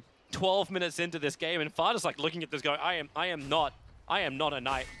 12 minutes into this game, and Fada's like looking at this going, I am not a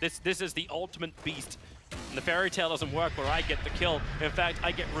knight. This is the ultimate beast. And the fairy tale doesn't work where I get the kill. In fact,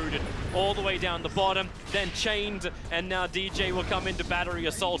 I get rooted all the way down the bottom, then chained, and now DJ will come into battery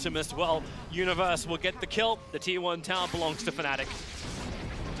assault him as well. Universe will get the kill. The tier 1 tower belongs to Fnatic.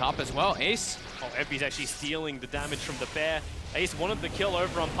 Top as well, Ace. Oh, Envy's actually stealing the damage from the bear. Ace wanted the kill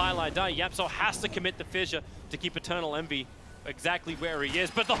over on Pylite Die. Yapsor has to commit the Fissure to keep Eternal Envy exactly where he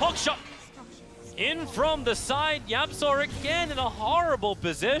is, but the hook shot in from the side. Yapsor again in a horrible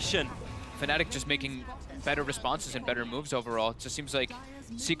position. Fnatic just making better responses and better moves overall. It just seems like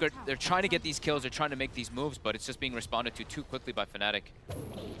Secret, they're trying to get these kills, they're trying to make these moves, but it's just being responded to too quickly by Fnatic.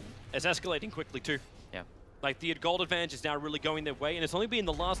 It's escalating quickly too. Yeah. Like the gold advantage is now really going their way, and it's only been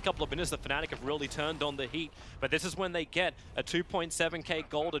the last couple of minutes that Fnatic have really turned on the heat. But this is when they get a 2.7k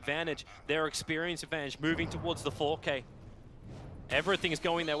gold advantage, their experience advantage moving towards the 4k. Everything is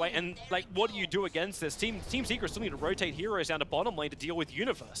going their way, and like, what do you do against this? Team Secret still need to rotate heroes down to bottom lane to deal with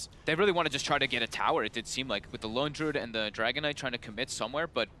Universe. They really want to just try to get a tower, it did seem like, with the Lone Druid and the Dragon Knight trying to commit somewhere,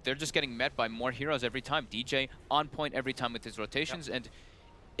 but they're just getting met by more heroes every time. DJ on point every time with his rotations, and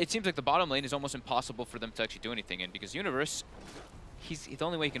it seems like the bottom lane is almost impossible for them to actually do anything in, because Universe, the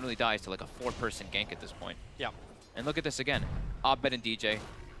only way he can really die is to like a 4-person gank at this point. Yeah. And look at this again. Abed and DJ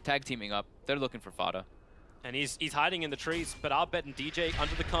tag teaming up. They're looking for Fada. And he's hiding in the trees, but Abed and DJ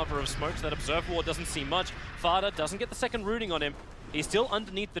under the cover of smoke, so that Observer Ward doesn't see much. Fada doesn't get the second rooting on him. He's still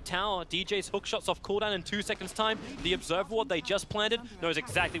underneath the tower. DJ's hook shots off cooldown in 2 seconds time. The Observer Ward they just planted knows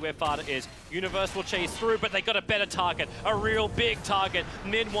exactly where Fada is. Universe will chase through, but they got a better target. A real big target.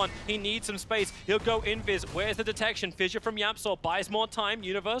 Mid one, he needs some space. He'll go invis. Where's the detection? Fissure from Yapsor buys more time.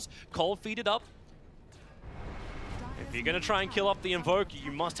 Universe, cold feed it up. If you're gonna try and kill off the Invoker,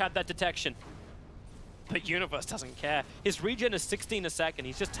 you must have that detection. But Universe doesn't care. His regen is 16 a second.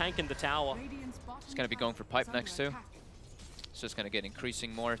 He's just tanking the tower. He's going to be going for pipe next too. It's just going to get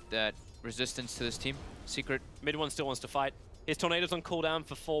increasing more that resistance to this team. Secret. Mid one still wants to fight. His Tornado's on cooldown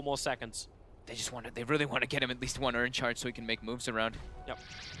for 4 more seconds. They really want to get him at least 1 urn charge so he can make moves around. Yep.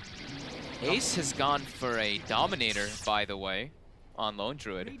 Ace has gone for a Dominator, by the way, on Lone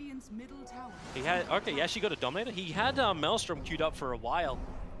Druid. He had, okay, he actually got a Dominator. He had Maelstrom queued up for a while.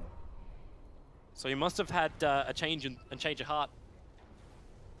 So he must have had a change of heart.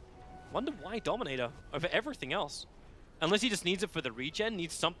 Wonder why Dominator over everything else. Unless he just needs it for the regen,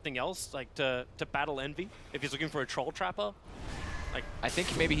 needs something else like to battle Envy. If he's looking for a Troll Trapper. Like, I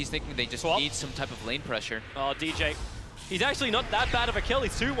think maybe he's thinking they just need some type of lane pressure. Oh, DJ. He's actually not that bad of a kill.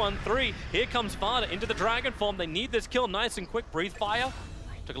 He's 2-1-3. Here comes Fada into the Dragon form. They need this kill nice and quick. Breathe fire.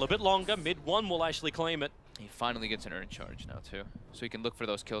 Took a little bit longer. Mid one will actually claim it. He finally gets an urn charge now too. So he can look for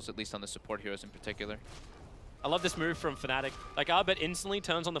those kills, at least on the support heroes in particular. I love this move from Fnatic. Like, Abed instantly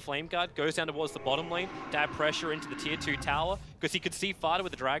turns on the Flame Guard, goes down towards the bottom lane to add pressure into the tier 2 tower, because he could see Fada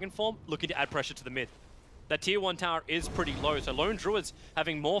with the Dragon form looking to add pressure to the mid. That tier 1 tower is pretty low, so Lone Druid's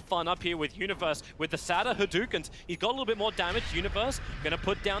having more fun up here with Universe. With the Sada Hadoukens, he's got a little bit more damage. Universe gonna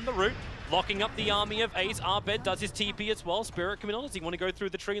put down the root, locking up the army of Ace. Abed does his TP as well. Spirit coming on. Does he want to go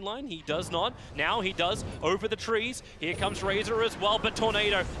through the tree line? He does not. Now he does over the trees. Here comes Razor as well, but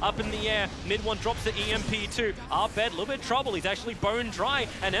Tornado up in the air. Mid one drops the EMP too. Abed, a little bit of trouble. He's actually bone dry,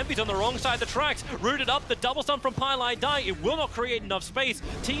 and Envy's on the wrong side of the tracks. Rooted up, the double stun from Pylai Die. It will not create enough space.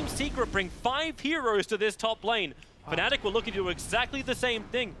 Team Secret bring 5 heroes to this top lane. Fnatic will look to do exactly the same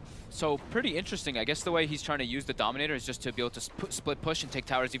thing. So pretty interesting. I guess the way he's trying to use the Dominator is just to be able to split push and take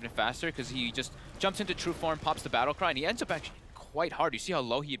towers even faster, because he just jumps into true form, pops the battle cry, and he ends up actually quite hard. You see how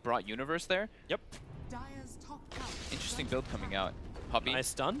low he brought Universe there? Yep. Interesting build coming out. Puppy. Nice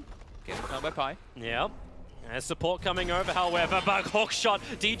stun. Getting found by Pi. Yep. There's support coming over, however, but hook shot.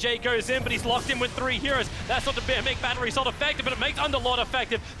 DJ goes in, but he's locked in with 3 heroes. That's not to make Battery Assault effective, but it makes Underlord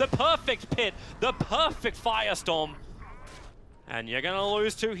effective. The perfect pit, the perfect Firestorm. And you're going to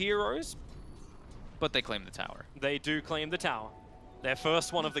lose 2 heroes. But they claim the tower. They do claim the tower. Their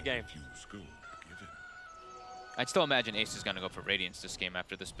first one of the game. I'd still imagine Ace is going to go for Radiance this game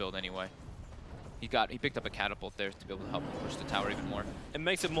after this build anyway. He picked up a catapult there to be able to help push the tower even more. It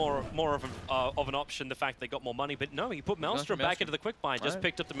makes it more of an option, the fact they got more money. But no, he put Maelstrom back into the quick buy, just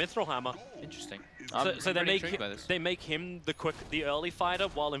picked up the Mithril Hammer. Interesting. So they make him the early fighter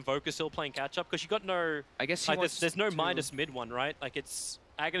while Invoker's still playing catch up, because you got no. I guess like, there's no Midas mid one, right? Like, it's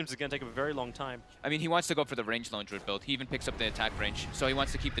Aghanim's is going to take a very long time. I mean, he wants to go for the range Lone Druid build. He even picks up the attack range, so he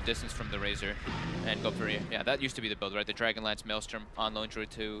wants to keep the distance from the Razor and go for, yeah, that used to be the build, right? The Dragonlance Maelstrom on Lone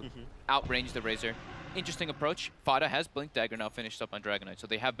Druid to outrange the Razor. Interesting approach. Fada has Blink Dagger now finished up on Dragonite, so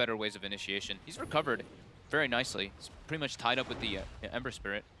they have better ways of initiation. He's recovered very nicely. He's pretty much tied up with the Ember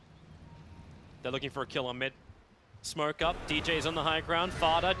Spirit. They're looking for a kill on mid. Smoke up, DJ's on the high ground.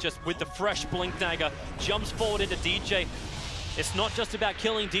 Fada, just with the fresh Blink Dagger, jumps forward into DJ. It's not just about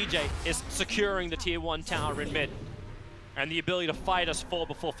killing DJ, it's securing the tier 1 tower in mid. And the ability to fight us forward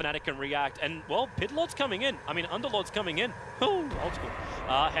before Fnatic can react. And, well, Pitlord's coming in. I mean, Underlord's coming in. Oh, old school.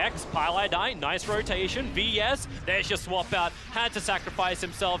 Hex, Pylai Die, nice rotation. VS, there's your swap out. Had to sacrifice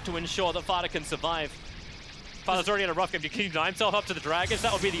himself to ensure that Fada can survive. Fada's already had a rough game. Can he deny himself up to the Dragons?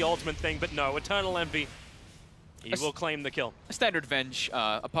 That would be the ultimate thing, but no. Eternal Envy, he will claim the kill. A standard Venge,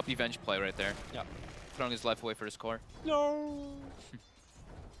 a puppy Venge play right there. Yeah. Throwing his life away for his core. No.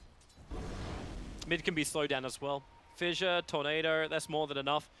 Mid can be slowed down as well. Fissure, Tornado, that's more than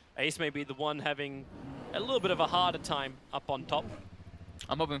enough. Ace may be the one having a little bit of a harder time up on top.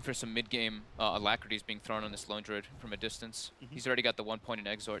 I'm hoping for some mid-game alacrities being thrown on this Lone Druid from a distance. He's already got the 1 point in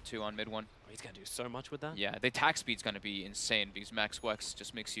Exort too on mid one. Oh, he's going to do so much with that. Yeah, the attack speed's going to be insane because Max Wex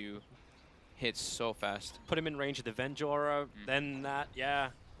just makes you hit so fast. Put him in range of the Venjora, then that, yeah.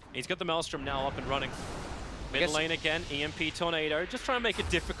 He's got the Maelstrom now up and running. Mid lane again, EMP Tornado. Just trying to make it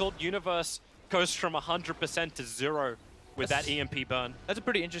difficult. Universe goes from 100% to 0. with that EMP burn. That's a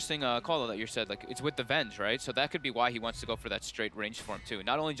pretty interesting call though, that you said. Like, it's with the Venge, right? So that could be why he wants to go for that straight range form too.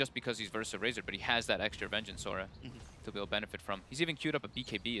 Not only just because he's versus a Razor, but he has that extra Vengeance Aura to be able to benefit from. He's even queued up a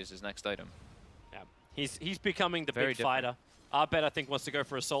BKB as his next item. Yeah, he's becoming the Very big different. fighter. Arbed, I think, wants to go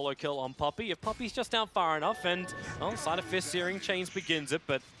for a solo kill on Puppey. If Puppey's just down far enough, and, well, Sleight of Fist Searing Chains begins it,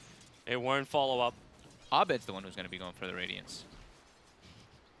 but it won't follow up. Abed's the one who's going to be going for the Radiance.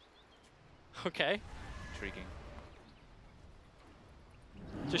 Okay. Intriguing.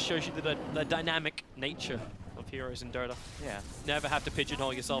 Just shows you the dynamic nature of heroes in Dota. Yeah. Never have to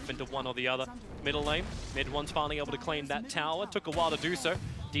pigeonhole yourself into one or the other. Middle lane, mid one's finally able to claim that tower. Took a while to do so.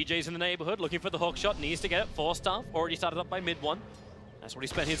 DJ's in the neighborhood looking for the hook shot, needs to get it. 4-star, already started up by mid one. That's what he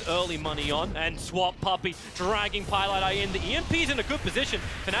spent his early money on. And swap Puppey, dragging Pilot Eye in. The EMP's in a good position.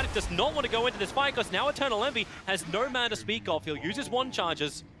 Fnatic does not want to go into this fight because now Eternal Envy has no man to speak of. He'll use his one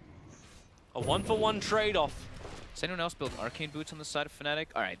charges. A 1-for-1 trade-off. Does anyone else build Arcane Boots on the side of Fnatic?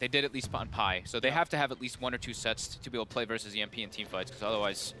 All right, they did at least on Pi, so they have to have at least 1 or 2 sets to be able to play versus EMP in team fights, because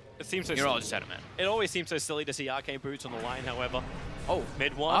otherwise It seems so you're all just out of man. It always seems so silly to see Arcane Boots on the line, however. Oh,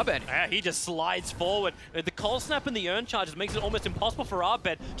 Mid one. Abed. Yeah, he just slides forward. The Cold Snap and the Urn Charges makes it almost impossible for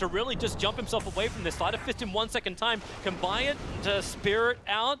Abed to really just jump himself away from this. Sleight of Fist in 1 second time. Combine it to Spirit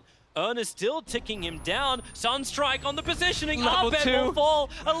out. Urn is still ticking him down. Sunstrike on the positioning. Level Abed 2. will fall.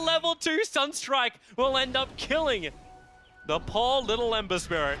 A level 2 Sunstrike will end up killing the poor little Ember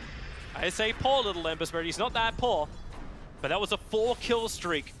Spirit. I say poor little Ember Spirit. He's not that poor. But that was a 4-kill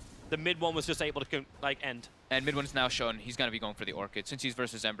streak. The mid one was just able to end. And mid one's now shown he's going to be going for the Orchid. Since he's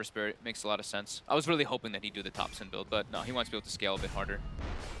versus Ember Spirit, it makes a lot of sense. I was really hoping that he'd do the Thompson build, but no, he wants to be able to scale a bit harder.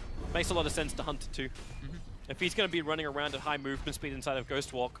 Makes a lot of sense to hunt too. If he's going to be running around at high movement speed inside of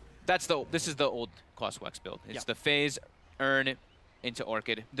Ghost Walk. This is the old Closswex build. It's the phase, Urn into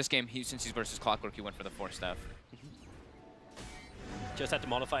Orchid. This game, since he's versus Clockwork, he went for the 4-staff. Just had to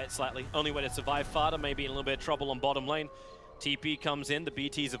modify it slightly. Only way to survive Fada, maybe in a little bit of trouble on bottom lane. TP comes in, the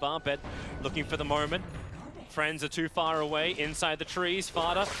BTs of Arbed, looking for the moment. Friends are too far away, inside the trees.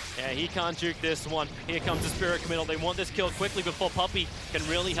 Fada, yeah, he can't juke this one. Here comes the Spirit Committal. They want this kill quickly before Puppey can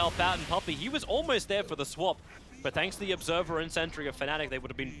really help out. And Puppey, he was almost there for the swap. But thanks to the Observer and Sentry of Fnatic, they would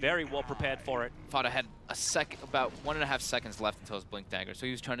have been very well prepared for it. Fada had about 1.5 seconds left until his Blink Dagger, so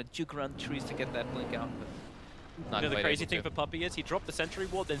he was trying to juke around the trees to get that Blink out. But not You know, the quite crazy able thing to. for Puppey is he dropped the Sentry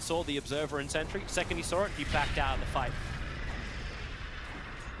Ward, then saw the Observer and Sentry. Second he saw it, he backed out of the fight.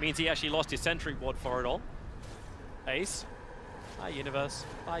 Means he actually lost his Sentry Ward for it all. Ace. Bye, Universe.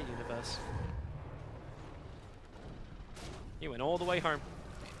 Bye, Universe. He went all the way home.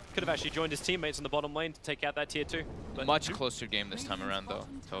 Could have actually joined his teammates in the bottom lane to take out that tier 2. But Much closer game this time around, though.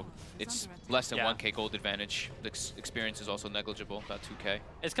 So it's less than Yeah. 1k gold advantage. The experience is also negligible, about 2k.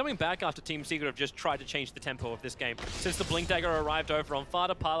 it's coming back after Team Secret have just tried to change the tempo of this game. Since the Blink Dagger arrived over on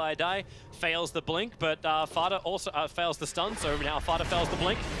Fada, Palai Dai fails the Blink, but Fada also fails the stun, so now Fada fails the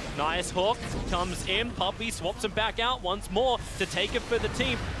Blink. Nice hook, comes in, Puppey swaps him back out once more to take it for the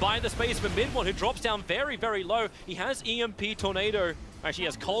team. By the space for mid one, who drops down very, very low. He has EMP Tornado, actually he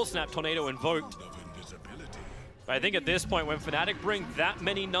has Cold Snap Tornado invoked. But I think at this point, when Fnatic bring that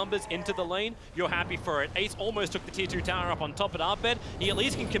many numbers into the lane, you're happy for it. Ace almost took the tier 2 tower up on top at Arbed. He at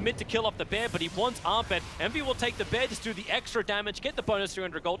least can commit to kill off the bear, but he wants Arbed. Envy will take the bear, just do the extra damage, get the bonus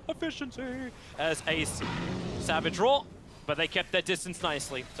 300 gold efficiency as Ace. Savage Raw, but they kept their distance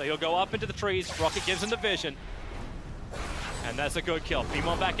nicely. So he'll go up into the trees. Rocket gives him the vision. And that's a good kill.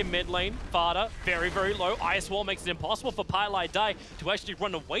 Beamon back in mid lane. Fada, very, very low. Ice Wall makes it impossible for Pilai Dai to actually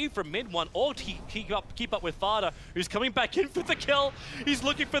run away from mid one or keep up with Fada, who's coming back in for the kill. He's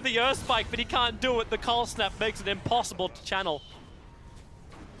looking for the Earth Spike, but he can't do it. The Cold Snap makes it impossible to channel.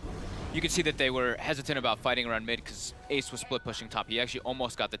 You can see that they were hesitant about fighting around mid because Ace was split pushing top. He actually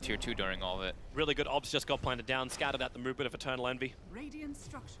almost got the tier 2 during all of it. Really good obs just got planted down, scattered out the movement of Eternal Envy, Radiant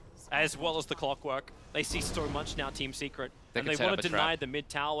structures. as well as the Clockwork. They see so much now, Team Secret, They and could they set want up to a deny trap. the mid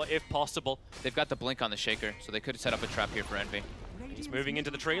tower if possible. They've got the Blink on the Shaker, so they could set up a trap here for Envy. He's moving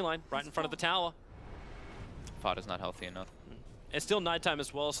into the tree line, right in front of the tower. Fada's not healthy enough. It's still nighttime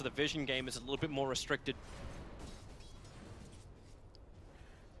as well, so the vision game is a little bit more restricted.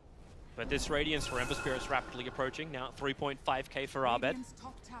 But this Radiance for Ember Spirit's rapidly approaching, now at 3.5k for Arbed. Radiant's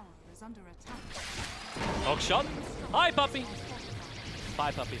top tower is under attack. Hog shot. Hi, Puppey.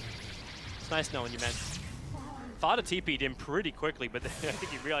 Bye, Puppey. It's nice knowing you, man. Fada TP'd in pretty quickly, but I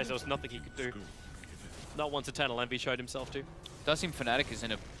think he realized there was nothing he could do. Not once Eternal Envy showed himself to. Does seem Fnatic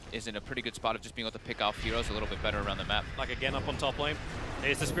is in a pretty good spot of just being able to pick off heroes a little bit better around the map. Like again up on top lane.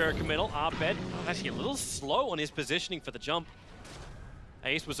 There's the Spirit Committal. Arbed actually a little slow on his positioning for the jump.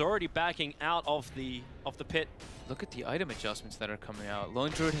 Ace was already backing out of the pit. look at the item adjustments that are coming out.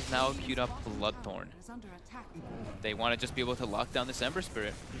 Lone Druid has now queued up Bloodthorn. Is under attack. They want to just be able to lock down this Ember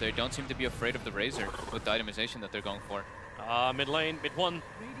Spirit. They don't seem to be afraid of the Razor with the itemization that they're going for. Mid lane, mid one.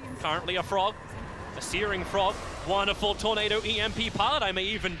 Currently a frog. A searing frog. Wonderful tornado EMP pilot. I may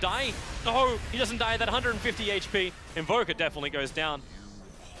even die. No, he doesn't die at that 150 HP. Invoker definitely goes down.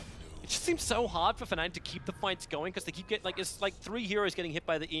 It just seems so hard for Fnatic to keep the fights going because they keep getting, like, it's like 3 heroes getting hit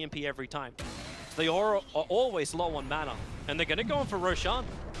by the EMP every time. So they are always low on mana. And they're going to go in for Roshan.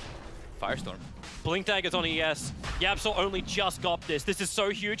 Firestorm. Blink Dagger's on ES. Yapsor only just got this. This is so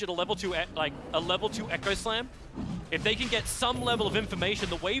huge at a level 2, like a level 2 Echo Slam. If they can get some level of information,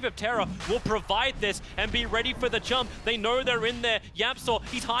 the Wave of Terror will provide this and be ready for the jump. They know they're in there. Yapsor,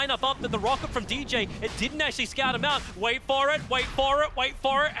 he's high enough up that the rocket from DJ, it didn't actually scout him out. Wait for it, wait for it, wait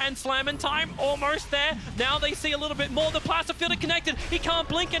for it, and slam in time. Almost there. Now they see a little bit more. The Plaster Field are connected. He can't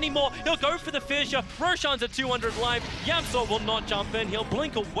blink anymore. He'll go for the Fissure. Roshan's at 200 life. Yapsor will not jump in. He'll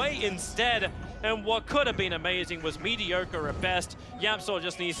blink away instead. And what could have been amazing was mediocre at best. Yapsor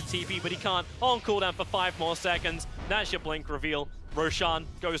just needs to TP, but he can't. On cooldown for 5 more seconds. That's your blink reveal. Roshan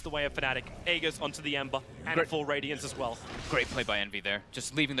goes the way of Fnatic. Aegis onto the Ember, and a full Radiance as well. Great play by Envy there.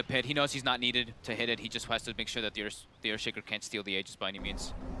 Just leaving the pit. He knows he's not needed to hit it. He just has to make sure that the Earthshaker can't steal the Aegis by any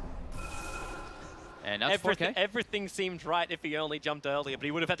means. And that's 4K. Everything seemed right if he only jumped earlier, but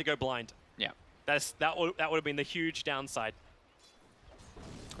he would have had to go blind. Yeah. That would have been the huge downside.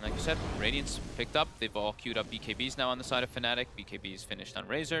 Like you said, Radiance picked up. They've all queued up BKBs now on the side of Fnatic. BKB's finished on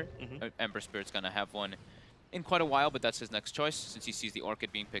Razor. Ember Spirit's going to have one in quite a while, but that's his next choice since he sees the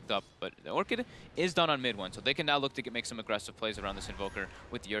Orchid being picked up. But the Orchid is done on mid one, so they can now look to make some aggressive plays around this Invoker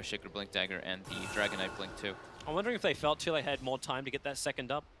with the Earthshaker Blink Dagger and the Dragon Knight Blink too. I'm wondering if they felt till they had more time to get that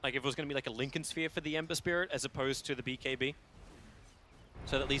second up. Like if it was going to be like a Lincoln Sphere for the Ember Spirit as opposed to the BKB.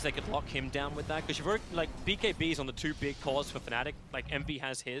 So that at least they could lock him down with that. Because you've already, like, BKB's on the 2 big cores for Fnatic. Like, Envy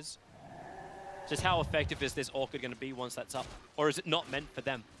has his. Just how effective is this Orchid going to be once that's up? Or is it not meant for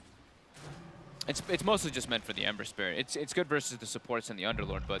them? It's mostly just meant for the Ember Spirit. It's good versus the supports and the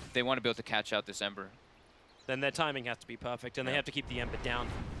Underlord, but they want to be able to catch out this Ember. Then their timing has to be perfect, and they have to keep the Ember down.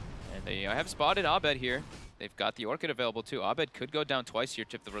 And they have spotted Abed here. They've got the Orchid available too. Abed could go down twice here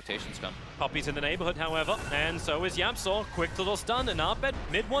if the rotations come. Poppy's in the neighborhood, however, and so is Yapsor. Quick little stun, and Abed,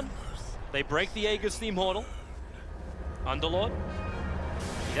 mid one. They break the Aegis the Immortal. Underlord.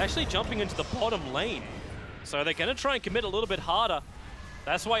 He's actually jumping into the bottom lane. So they're going to try and commit a little bit harder.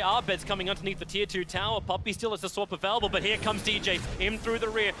 That's why Abed's coming underneath the tier 2 tower. Poppy still has the swap available, but here comes DJ in through the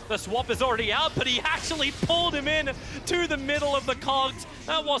rear. The swap is already out, but he actually pulled him in to the middle of the cogs.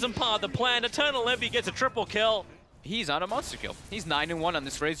 That wasn't part of the plan. Eternal Envy gets a triple kill. He's on a monster kill. He's 9-1 on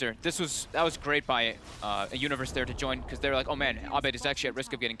this Razor. That was great by a Universe there to join, because they're like, oh man, Abed is actually at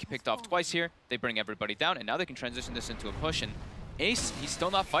risk of getting picked off twice here. They bring everybody down, and now they can transition this into a push. And Ace, he's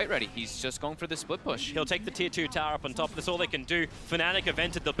still not fight ready. He's just going for the split push. He'll take the tier 2 tower up on top. That's all they can do. Fnatic have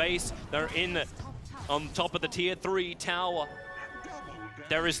entered the base. They're in on top of the tier 3 tower.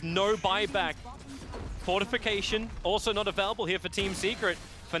 There is no buyback. Fortification also not available here for Team Secret.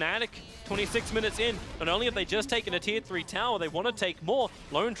 Fnatic, 26 minutes in. Not only have they just taken a tier 3 tower, they want to take more.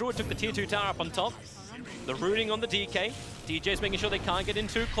 Lone Druid took the tier 2 tower up on top. The rooting on the DK. DJ's making sure they can't get in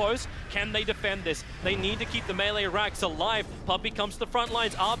too close. Can they defend this? They need to keep the melee racks alive. Puppy comes to the front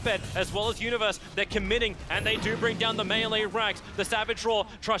lines. Abed, as well as Universe, they're committing, and they do bring down the melee racks. The Savage Roar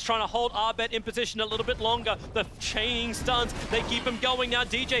trying to hold Abed in position a little bit longer. The chaining stuns, they keep him going. Now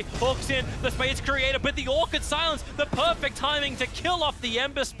DJ hooks in the Space Creator, but the Orchid Silence, the perfect timing to kill off the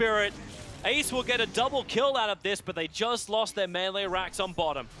Ember Spirit. Ace will get a double kill out of this, but they just lost their melee racks on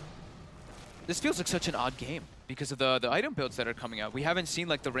bottom. This feels like such an odd game because of the item builds that are coming out. We haven't seen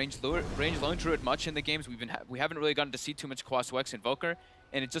like the range Lone Druid much in the games. We haven't really gotten to see too much Quas Wex Invoker,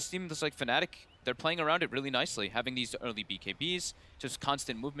 and it just seems like Fnatic, they're playing around it really nicely, having these early BKBs, just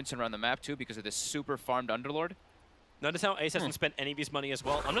constant movements around the map too because of this super farmed Underlord. Notice how Ace hasn't spent any of his money as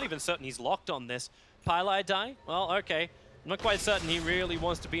well. I'm not even certain he's locked on this. Pylai die? Well, okay. I'm not quite certain he really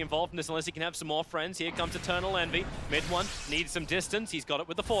wants to be involved in this unless he can have some more friends. Here comes Eternal Envy. Mid one, needs some distance. He's got it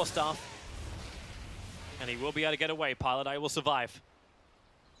with the 4-star. And he will be able to get away. Pilot Eye will survive.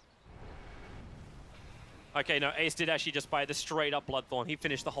 Okay, no, Ace did actually just buy the straight-up Bloodthorn. He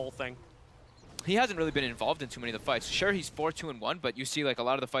finished the whole thing. He hasn't really been involved in too many of the fights. Sure, he's 4-2-1, but you see like a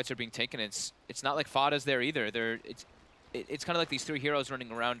lot of the fights are being taken. It's not like Fada's there either. it's kind of like these 3 heroes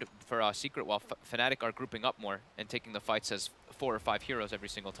running around for Secret, while Fnatic are grouping up more and taking the fights as 4 or 5 heroes every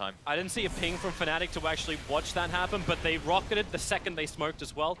single time. I didn't see a ping from Fnatic to actually watch that happen, but they rocketed the second they smoked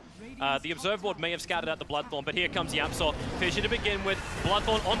as well. The Observer Ward may have scattered out the Bloodthorn, but here comes Yapsor. Fisher to begin with.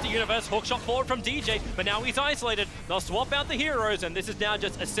 Bloodthorn onto Universe. Hookshot forward from DJ, but now he's isolated. They'll swap out the heroes, and this is now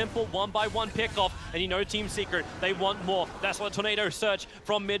just a simple 1-by-1 pickoff. And you know Team Secret, they want more. That's why Tornado Search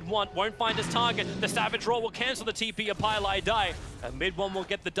from mid-1 won't find his target. The Savage Roar will cancel the TP of Pylai Die. And mid-1 will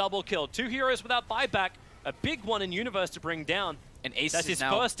get the double kill. 2 heroes without buyback. A big one in Universe to bring down. And Ace That's is his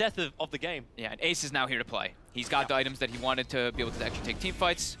now, first death of the game. Yeah, and Ace is now here to play. He's got the items that he wanted to be able to actually take team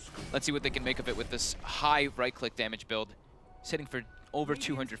fights. Let's see what they can make of it with this high right-click damage build. Sitting for over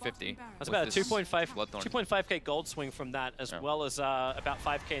 250. That's about a 2.5 2.5k gold swing from that, as well as about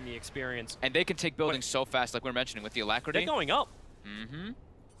 5k in the experience. And they can take buildings so fast, like we were mentioning, with the Alacrity. They're going up. Mm-hmm.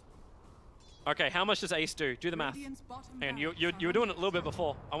 Okay, how much does Ace do? Do the math. And you were doing it a little bit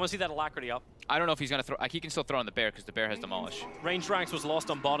before. I want to see that Alacrity up. I don't know if he's going to throw... he can still throw on the Bear, because the Bear has Demolish. Range ranks was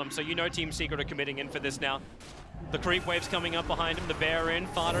lost on bottom, so you know Team Secret are committing in for this now. The creep wave's coming up behind him, the Bear in,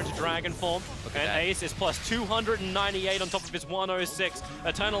 Fada into Dragon form, and Ace is plus 298 on top of his 106.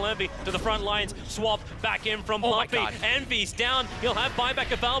 Eternal Envy to the front lines, swap back in from Puppy. Envy's down, he'll have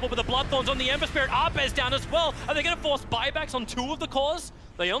buyback available, but the Bloodthorn's on the Ember Spirit. Arbez down as well. Are they going to force buybacks on 2 of the cores?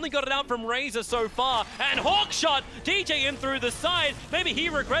 They only got it out from Razor so far, and Hawkshot, DJ in through the side. Maybe he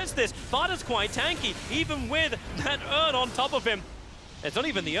regrets this. Fada's quite tanky, even with that urn on top of him. It's not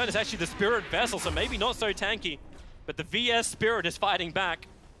even the urn, it's actually the Spirit Vessel, so maybe not so tanky. But the VS Spirit is fighting back.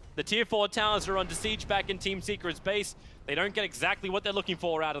 The Tier 4 towers are under siege back in Team Secret's base. They don't get exactly what they're looking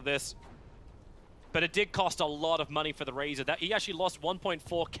for out of this. But it did cost a lot of money for the Razor. He actually lost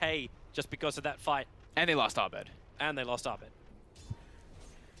 1.4k just because of that fight. And they lost Abed. And they lost Abed.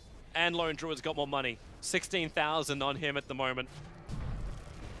 And Lone Druid's got more money. 16,000 on him at the moment.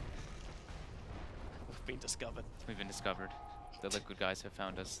 We've been discovered. We've been discovered. The Liquid guys have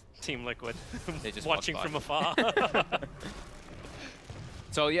found us. Team Liquid. They just watching from afar.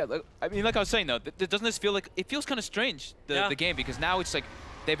 So yeah, I mean, like I was saying though, doesn't this feel like, it feels kind of strange, the game, because now it's like,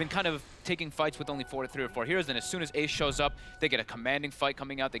 they've been kind of taking fights with only 3 or 4 heroes, and as soon as Ace shows up, they get a commanding fight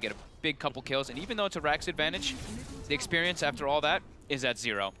coming out, they get a big couple kills, and even though it's a Rax advantage, the experience after all that is at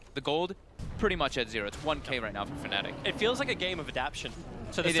 0. The gold, pretty much at 0. It's 1k right now for Fnatic. It feels like a game of adaptation.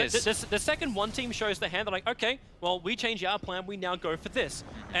 So the second one team shows their hand, they're like, okay, well, we change our plan, we now go for this.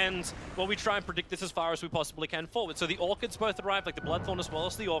 And, well, we try and predict this as far as we possibly can forward. So the Orchids both arrive, like the Bloodthorn as well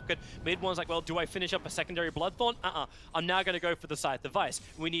as the Orchid. Mid one's like, well, do I finish up a secondary Bloodthorn? I'm now going to go for the Scythe of Vice.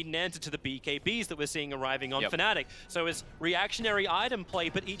 We need an answer to the BKBs that we're seeing arriving on Fnatic. So it's reactionary item play,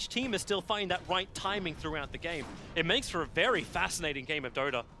 but each team is still finding that right timing throughout the game. It makes for a very fascinating game of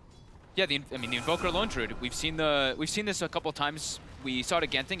Dota. Yeah, the Invoker Lone Druid. We've seen this a couple times. We saw it at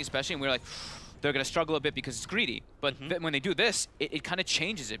Genting especially, and we were like, they're going to struggle a bit because it's greedy. But when they do this, it kind of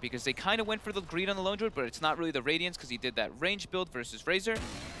changes it, because they kind of went for the greed on the Lone Druid, but it's not really the Radiance, because he did that range build versus Razor,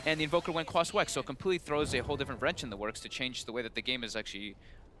 and the Invoker went Quas Wex, so it completely throws a whole different wrench in the works to change the way that the game is actually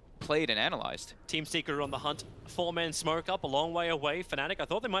played and analyzed. Team Secret are on the hunt. 4-man smoke up, a long way away. Fnatic, I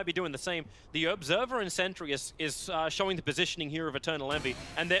thought they might be doing the same. The Observer and Sentry is showing the positioning here of Eternal Envy,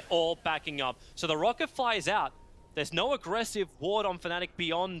 and they're all backing up. So the rocket flies out. There's no aggressive ward on Fnatic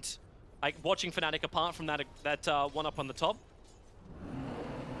beyond, like, watching Fnatic apart from that one up on the top.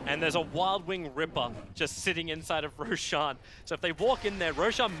 And there's a Wild Wing Ripper just sitting inside of Roshan. So if they walk in there,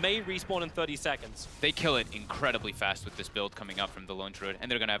 Roshan may respawn in 30 seconds. They kill it incredibly fast with this build coming out from the Lone Druid. And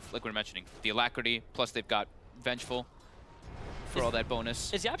they're going to have, like we were mentioning, the Alacrity, plus they've got Vengeful for all that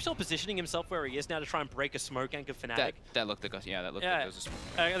bonus. Is Yapsel positioning himself where he is now to try and break a smoke anchor Fnatic? That looked like that looked like it was a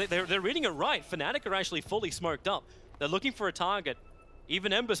smoke. They're reading it right. Fnatic are actually fully smoked up. They're looking for a target.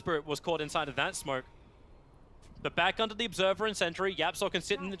 Even Ember Spirit was caught inside of that smoke. But back under the Observer and Sentry, Yapsor can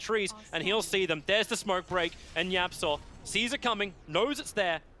sit in the trees and he'll see them. There's the smoke break, and Yapsor sees it coming, knows it's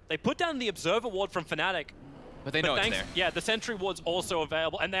there. They put down the Observer ward from Fnatic. But they know it's there. Yeah, the Sentry ward's also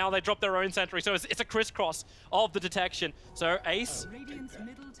available, and now they drop their own Sentry, so it's a crisscross of the detection. So Ace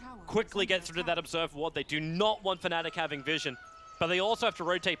quickly gets rid of that Observer ward. They do not want Fnatic having vision, but they also have to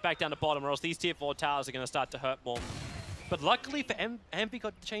rotate back down to bottom, or else these Tier 4 towers are going to start to hurt more. But luckily for Envy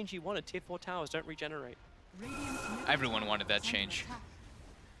got the change he wanted. Tier 4 towers don't regenerate. Everyone wanted that change.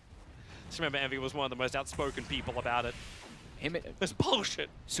 Just remember, Envy was one of the most outspoken people about it. It's bullshit.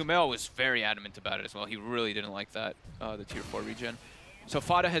 Sumail was very adamant about it as well. He really didn't like that, the Tier 4 regen. So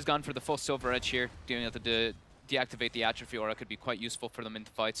Fada has gone for the full Silver Edge here, doing it to deactivate the Atrophy Aura. Could be quite useful for them in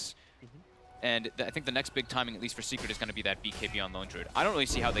the fights. And I think the next big timing, at least for Secret, is going to be that BKB on Lone Druid. I don't really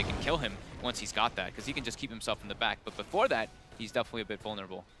see how they can kill him once he's got that, because he can just keep himself in the back. But before that, he's definitely a bit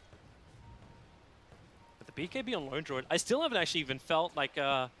vulnerable. But the BKB on Lone Druid, I still haven't actually even felt like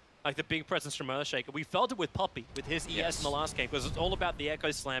the big presence from Earthshaker. We felt it with Puppey, with his ES in the last game, because it's all about the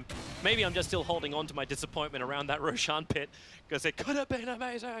Echo Slam. Maybe I'm just still holding on to my disappointment around that Roshan pit, because it could have been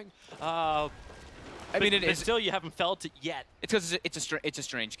amazing. I mean, but still, you haven't felt it yet. It's because it's a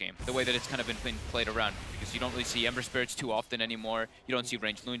strange game, the way that it's kind of been played around, because you don't really see Ember Spirits too often anymore. You don't see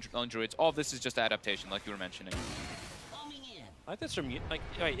ranged Lone Druids. All of this is just adaptation, like you were mentioning. I like this from, like,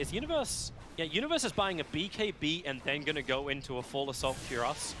 wait, is Universe... Yeah, Universe is buying a BKB and then going to go into a Full Assault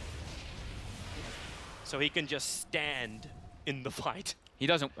Cuirass. So he can just stand in the fight. He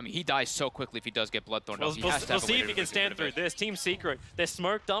doesn't, I mean, he dies so quickly if he does get Bloodthorn. We'll see if he can stand through this. Team Secret, they're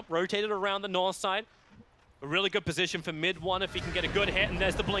smoked up, rotated around the north side. A really good position for mid one if he can get a good hit, and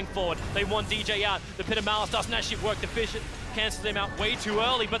there's the blink forward. They want DJ out. The Pit of Malice doesn't actually work. The Fission cancels him out way too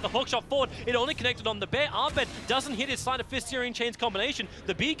early, but the hook shot forward, it only connected on the bear. Arbed doesn't hit his Sleight of Fist Searing Chains combination.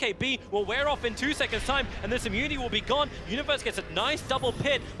 The BKB will wear off in 2 seconds time, and this immunity will be gone. Universe gets a nice double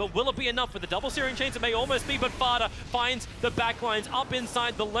pit, but will it be enough? With the double Searing Chains, it may almost be, but Fada finds the backlines up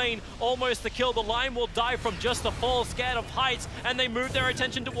inside the lane. Almost the kill. The line will die from just the fall, scared of heights, and they move their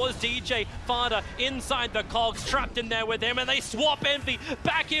attention towards DJ. Fada inside the cogs, trapped in there with him, and they swap Envy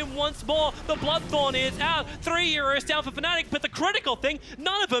back in once more. The Bloodthorn is out. 3 euros down for Fnatic, but the critical thing,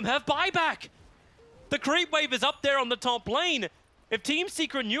 none of them have buyback. The creep wave is up there on the top lane. If Team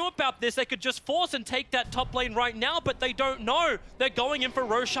Secret knew about this, they could just force and take that top lane right now, but they don't know. They're going in for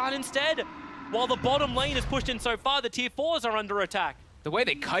Roshan instead. While the bottom lane is pushed in so far, the tier 4s are under attack. The way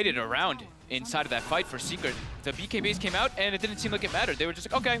they kited around inside of that fight for Secret, the BKBs came out and it didn't seem like it mattered. They were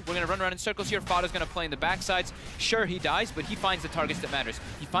just like, okay, we're going to run around in circles here. Fada's going to play in the backsides. Sure, he dies, but he finds the targets that matters.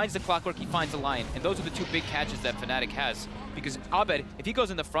 He finds the Clockwork, he finds the Lion. And those are the two big catches that Fnatic has. Because Abed, if he goes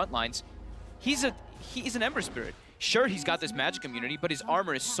in the front lines, he's an Ember Spirit. Sure, he's got this magic immunity, but his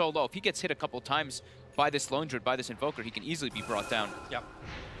armor is so low. If he gets hit a couple times by this Lone Druid, by this Invoker, he can easily be brought down. Yep.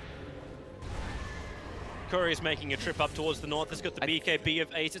 Curry is making a trip up towards the north. It's got the BKB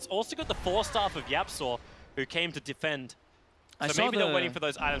of Ace. It's also got the Force Staff of Yapsor, who came to defend. So maybe they're waiting for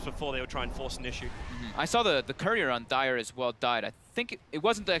those items before they would try and force an issue. I saw the courier on Dire as well died. I think it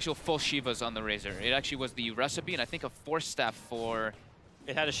wasn't the actual full Shivas on the Razor. It actually was the recipe, and I think a Force Staff for...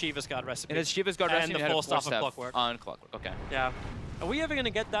 It had a Shiva's Guard recipe. It has Shiva's Guard recipe, and the Force Staff of Clockwork. On Clockwork, okay. Yeah. Are we ever going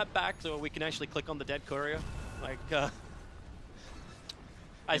to get that back so we can actually click on the dead courier? Like,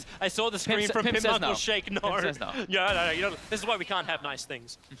 I saw the screen from Pimp Knuckles no. shake no. Pimp says no. Yeah, no, you know, this is why we can't have nice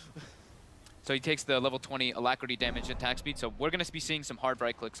things. So he takes the level 20 Alacrity damage attack speed, so we're going to be seeing some hard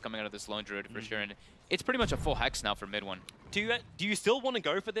right clicks coming out of this Lone Druid for sure, and it's pretty much a full Hex now for mid one. Do you still want to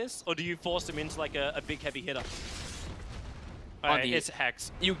go for this, or do you force him into like a big heavy hitter? It's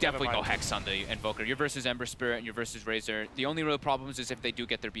Hex. You definitely go Hex on the Invoker. You're versus Ember Spirit and you're versus Razor. The only real problems is if they do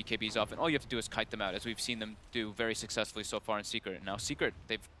get their BKBs off, and all you have to do is kite them out, as we've seen them do very successfully so far in Secret. And now Secret,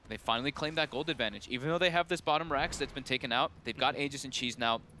 they finally claimed that gold advantage. Even though they have this bottom Rax that's been taken out, they've got Aegis and Cheese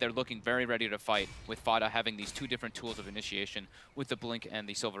now. They're looking very ready to fight, with Fada having these two different tools of initiation, with the Blink and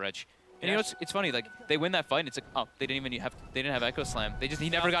the Silver Edge. And you know, it's funny, like, they win that fight, and it's like, oh, they didn't have Echo Slam.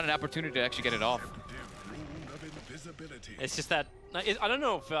 He never got an opportunity to actually get it off. It's just that, I don't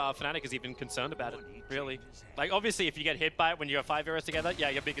know if Fnatic is even concerned about it, really. Like, obviously, if you get hit by it when you have 5 heroes together, yeah,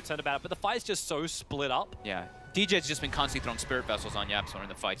 you'll be concerned about it, but the fight's just so split up. Yeah. DJ's just been constantly throwing Spirit Vessels on Yapsor in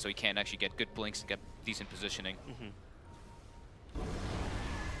the fight, so he can't actually get good blinks and get decent positioning.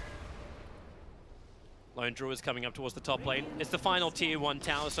 Lone Druid is coming up towards the top lane. It's the final tier 1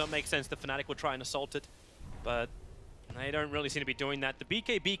 tower, so it makes sense that Fnatic will try and assault it, but they don't really seem to be doing that. The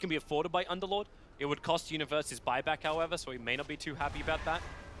BKB can be afforded by Underlord. It would cost Universe his buyback, however, so he may not be too happy about that.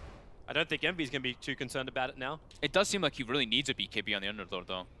 I don't think Envy's going to be too concerned about it now. It does seem like he really needs a BKB on the Underlord,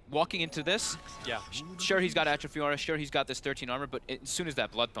 though. Walking into this, yeah, sure, he's got Atrophy Aura, sure, he's got this 13 armor, but as soon as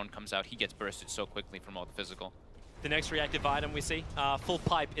that Bloodthorn comes out, he gets bursted so quickly from all the physical. The next reactive item we see, full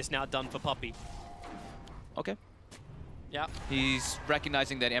pipe is now done for Puppey. Okay. Yeah. He's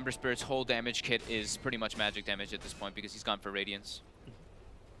recognizing that Ember Spirit's whole damage kit is pretty much magic damage at this point because he's gone for Radiance.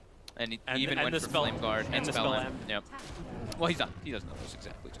 And he even went for Flame Guard and Spell Amp. Yep. Well, he doesn't know those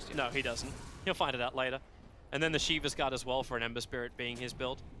exactly just yet. No, he doesn't. He'll find it out later. And then the Shiva's Guard as well for an Ember Spirit being his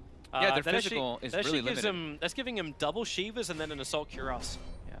build. Yeah, their physical is really limited. That's giving him double Shivas and then an Assault Cuirass.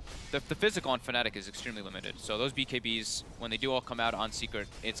 Yeah. The physical on Fnatic is extremely limited. So those BKBs, when they do all come out on Secret,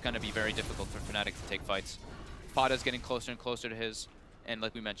 it's going to be very difficult for Fnatic to take fights. Fada's getting closer and closer to his. And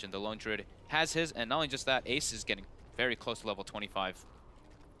like we mentioned, the Lone Druid has his. And not only just that, Ace is getting very close to level 25.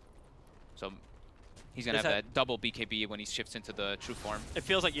 So he's going to have that double BKB when he shifts into the true form. It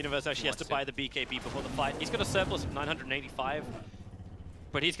feels like Universe actually has to buy the BKB before the fight. He's got a surplus of 985,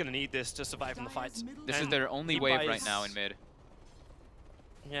 but he's going to need this to survive in the fights. This is their only wave right now in mid.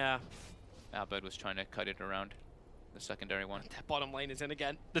 Yeah. Abed was trying to cut it around the secondary one. That bottom lane is in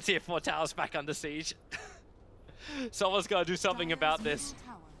again. The tier 4 tower's back under siege. Someone's got to do something about this.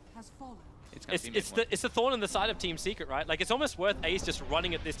 It's the thorn in the side of Team Secret, right? Like, it's almost worth Ace just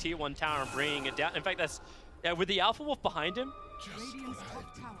running at this tier 1 tower and bringing it down. In fact, that's with the Alpha Wolf behind him.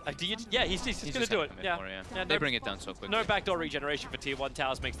 Yeah, he's just going to do it. Yeah. Yeah, they bring it down so quickly. No backdoor regeneration for tier 1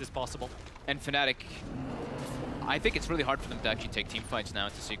 towers makes this possible. And Fnatic, I think it's really hard for them to actually take team fights now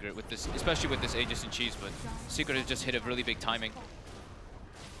into Secret with this, especially with this Aegis and Cheese. But Secret has just hit a really big timing.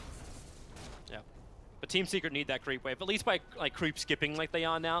 Yeah, but Team Secret need that creep wave. At least by like creep skipping like they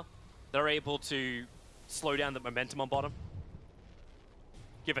are now, they're able to slow down the momentum on bottom.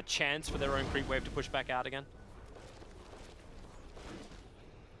 Give a chance for their own creep wave to push back out again.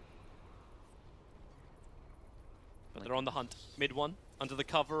 But they're on the hunt. Mid one, under the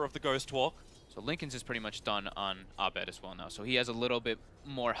cover of the Ghost Walk. So Lincoln's is pretty much done on Abed as well now. So he has a little bit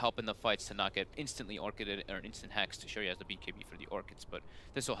more help in the fights to not get instantly orchided or instant hexed. Sure, he has the BKB for the orchids, but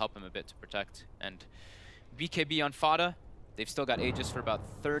this will help him a bit to protect. And BKB on Fada, they've still got Aegis for about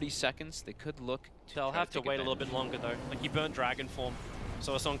 30 seconds. They could look to They'll have to wait a little bit longer though. Like, he burnt Dragon Form,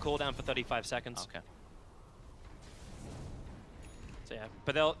 so it's on cooldown for 35 seconds. Okay. So yeah,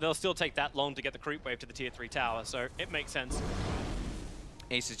 but they'll still take that long to get the creep wave to the tier 3 tower, so it makes sense.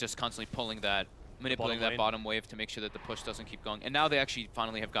 Ace is just constantly pulling that, manipulating that bottom wave to make sure that the push doesn't keep going. And now they actually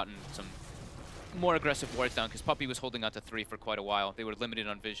finally have gotten some more aggressive wards down, because Puppey was holding out to 3 for quite a while. They were limited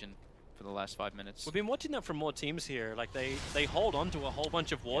on vision for the last 5 minutes. We've been watching that from more teams here. Like, they hold on to a whole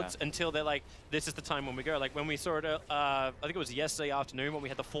bunch of wards until they're like, this is the time when we go. Like when we saw it, I think it was yesterday afternoon when we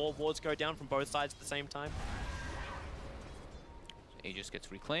had the 4 wards go down from both sides at the same time. Aegis gets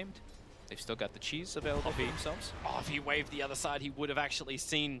reclaimed. They've still got the cheese available for themselves. Oh, if he waved the other side, he would have actually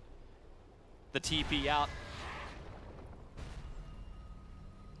seen the TP out.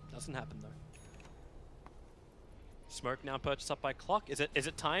 Doesn't happen though. Smoke now purchased up by Clock. Is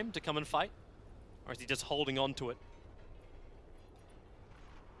it time to come and fight? Or is he just holding on to it?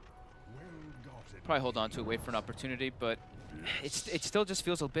 Probably hold on to it, wait for an opportunity, but it still just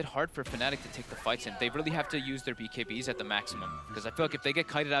feels a bit hard for Fnatic to take the fights in. They really have to use their BKBs at the maximum, because I feel like if they get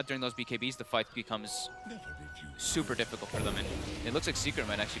kited out during those BKBs, the fight becomes super difficult for them. And it looks like Secret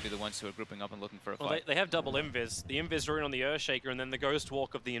might actually be the ones who are grouping up and looking for a fight. Well, they have double Invis. The Invis rune on the Earthshaker and then the Ghost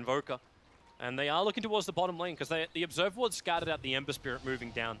Walk of the Invoker. And they are looking towards the bottom lane, because the Observer Ward scattered out the Ember Spirit moving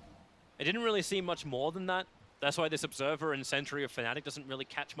down. It didn't really seem much more than that. That's why this Observer and Sentry of Fnatic doesn't really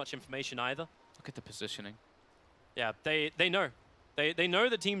catch much information either. Look at the positioning. Yeah, they know. They know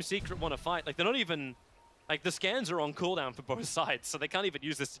the Team Secret want to fight. Like, they're not even... Like, the scans are on cooldown for both sides, so they can't even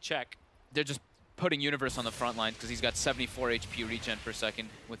use this to check. They're just putting Universe on the front line, because he's got 74 HP regen per second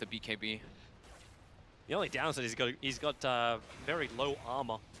with a BKB. The only downside is he's got very low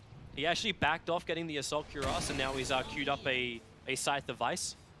armor. He actually backed off getting the Assault Cuirass, and now he's queued up a Scythe of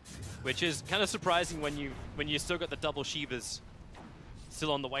Vice, which is kind of surprising when you still got the double Shivas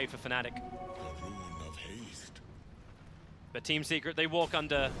still on the way for Fnatic. But Team Secret, they walk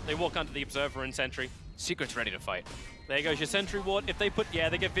under the Observer and Sentry. Secret's ready to fight. There goes your Sentry Ward. If they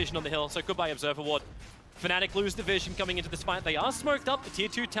they get vision on the hill, so goodbye Observer Ward. Fnatic lose the vision coming into this fight. They are smoked up. The tier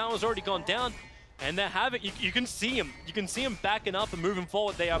 2 tower's already gone down. And they have it. You can see him. You can see him backing up and moving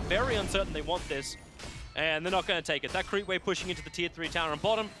forward. They are very uncertain they want this. And they're not going to take it. That creep wave pushing into the tier 3 tower on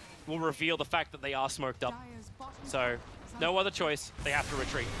bottom will reveal the fact that they are smoked up. So, no other choice. They have to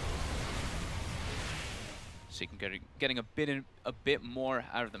retreat. So you can getting a bit more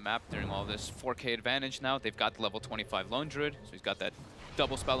out of the map during all this. 4K advantage now. They've got the level 25 Lone Druid, so he's got that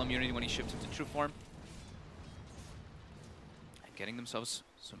double spell immunity when he shifts into true form. And getting themselves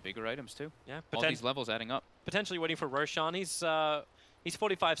some bigger items too. Yeah, all these levels adding up. Potentially waiting for Roshan. He's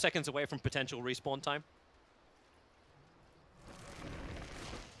 45 seconds away from potential respawn time.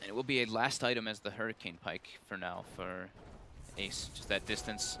 And it will be a last item as the Hurricane Pike for now for Ace. Just that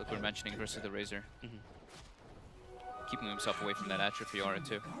distance, like we're mentioning, versus the Razor. Keeping himself away from that Atrophy aura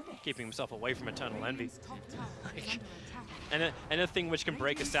too. Keeping himself away from Eternal Envy. And anything which can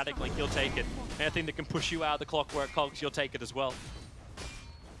break a static link, you'll take it. Anything that can push you out of the Clockwork Cogs, you'll take it as well.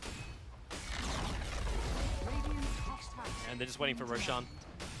 And they're just waiting for Roshan.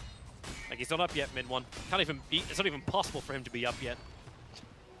 Like, he's not up yet, mid one. It's not even possible for him to be up yet.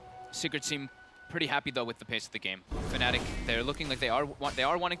 Secret seem pretty happy though with the pace of the game. Fnatic, they're looking like they are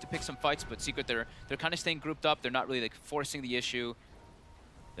wanting to pick some fights, but Secret, they're kind of staying grouped up. They're not really like forcing the issue.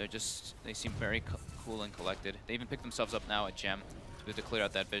 They seem very cool and collected. They even picked themselves up now at Gem to clear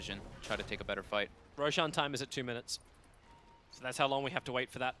out that vision, try to take a better fight. Roshan time is at 2 minutes. So that's how long we have to wait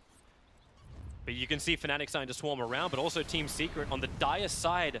for that. But you can see Fnatic starting to swarm around, but also Team Secret on the dire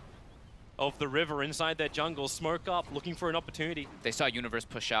side of the river inside their jungle, smoke up, looking for an opportunity. They saw Universe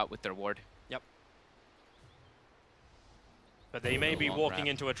push out with their ward. Yep. But they may be walking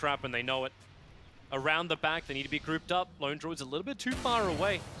into a trap and they know it. Around the back, they need to be grouped up. Lone Druid's a little bit too far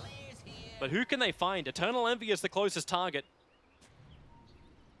away. But who can they find? Eternal Envy is the closest target.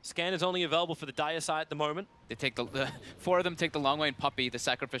 Scan is only available for the dire side at the moment. They take the 4 of them take the long way, and Puppy, the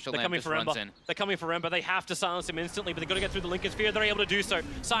sacrificial lamb, just runs in. They're coming for Ember. They have to silence him instantly, but they've got to get through the Lincoln Sphere. They're able to do so.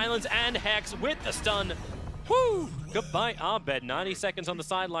 Silence and Hex with the stun. Woo! Goodbye, Abed. 90 seconds on the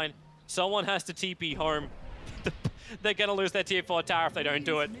sideline. Someone has to TP home. They're going to lose their tier 4 tower if they don't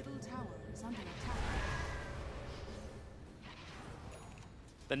do it. Middle tower is under attack.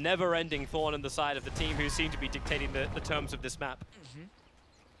 The never-ending thorn in the side of the team who seem to be dictating the terms of this map.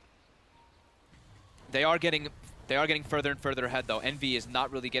 They are getting further and further ahead, though. Envy is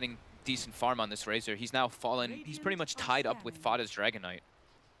not really getting decent farm on this Razor. He's now fallen. He's pretty much tied up with Fada's Dragon Knight.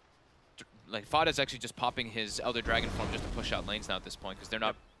 Like, Fada's actually just popping his Elder Dragon form just to push out lanes now at this point, because they're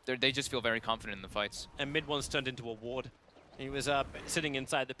not. They just feel very confident in the fights. And mid one's turned into a ward. He was sitting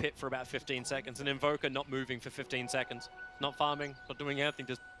inside the pit for about 15 seconds. An Invoker not moving for 15 seconds. Not farming, not doing anything,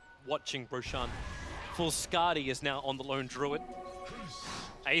 just watching Roshan. Full Skadi is now on the Lone Druid.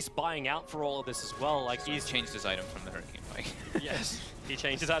 Ace buying out for all of this as well. Like, He's changed his item from the Hurricane Pike. Yes, he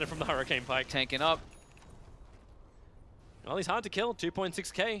changed his item from the Hurricane Pike. Tanking up. Well, he's hard to kill,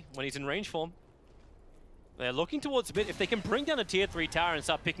 2.6k when he's in range form. They're looking towards a bit. If they can bring down a tier 3 tower and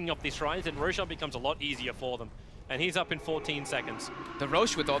start picking up these shrines, then Roshan becomes a lot easier for them. And he's up in 14 seconds. The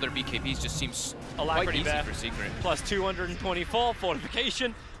Roche with all their BKBs just seems quite easy there. for Secret. Plus 224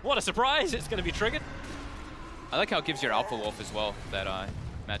 fortification. What a surprise, it's going to be triggered. I like how it gives your Alpha Wolf as well, that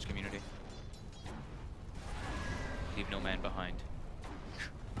match community. Leave no man behind.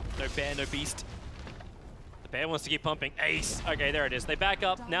 No bear, no beast. The bear wants to keep pumping. Ace. Okay, there it is. They back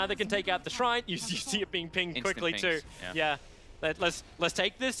up. Now they can take out the shrine. You see it being pinged Instant quickly pings, too. yeah. Let's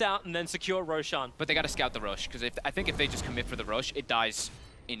take this out and then secure Roshan. But they got to scout the Roche, because I think if they just commit for the Roche, it dies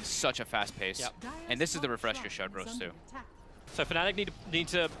in such a fast pace. Yep. And this is the refresh your Shard Roche too. So Fnatic need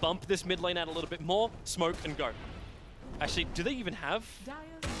to bump this mid lane out a little bit more, smoke and go. Actually, do they even have?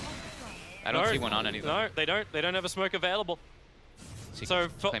 I don't see one on any of them. No, they don't. They don't have a smoke available. So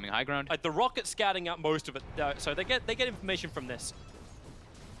claiming high ground. Like the Rocket's scouting out most of it. So they get information from this.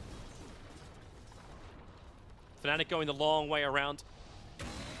 Fnatic going the long way around,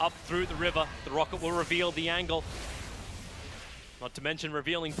 up through the river. The Rocket will reveal the angle. Not to mention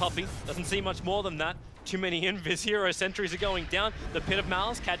revealing Puppy. Doesn't see much more than that. Too many invis hero sentries are going down. The Pit of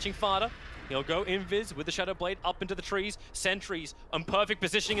Malice catching Fada. He'll go invis with the Shadow Blade up into the trees. Sentries on perfect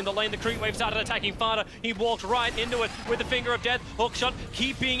positioning in the lane. The creep wave started attacking Fada. He walked right into it with the Finger of Death. Hookshot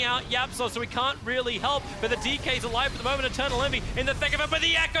keeping out Yapso, so he can't really help. But the DK's alive at the moment. Eternal Envy in the thick of it. But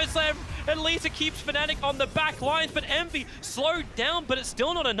the Echo Slam at least it keeps Fnatic on the back lines. But Envy slowed down, but it's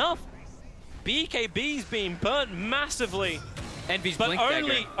still not enough. BKB's being burnt massively. Envy's but blink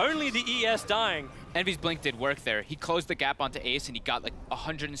only the ES dying. Envy's blink did work there. He closed the gap onto Ace and he got like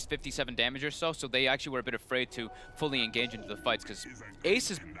 157 damage or so, so they actually were a bit afraid to fully engage into the fights because Ace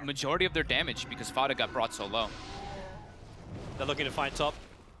is majority of their damage because Fada got brought so low. They're looking to fight top.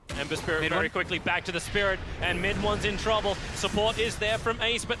 Ember Spirit very quickly back to the Spirit, and mid one's in trouble. Support is there from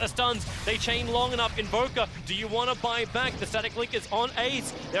Ace, but the stuns, they chain long enough. Invoker, do you want to buy back? The static link is on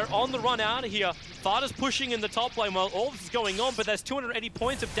Ace. They're on the run out of here. Fada's pushing in the top lane while all this is going on, but there's 280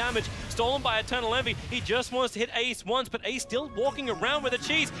 points of damage stolen by Eternal Envy. He just wants to hit Ace once, but Ace still walking around with a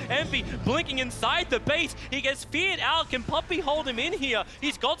cheese. Envy blinking inside the base. He gets feared out. Can Puppy hold him in here?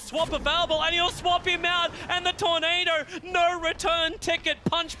 He's got swap available, and he'll swap him out. And the Tornado, no return ticket,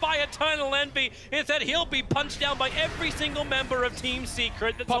 punched by Eternal Envy. Instead, he'll be punched down by every single member of Team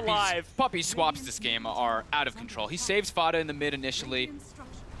Secret that's alive. Puppy's swaps this game are out of control. He saves Fada in the mid initially,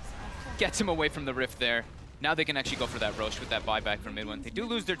 gets him away from the rift there. Now they can actually go for that Roche with that buyback from mid one. They do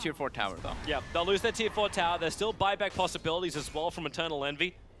lose their tier 4 tower though. Yeah, they'll lose their tier 4 tower. There's still buyback possibilities as well from Eternal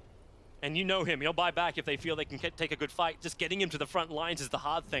Envy. And you know him, he'll buy back if they feel they can take a good fight. Just getting him to the front lines is the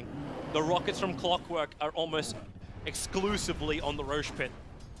hard thing. The Rockets from Clockwork are almost exclusively on the Roche pit.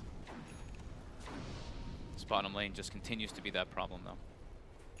 This bottom lane just continues to be that problem though.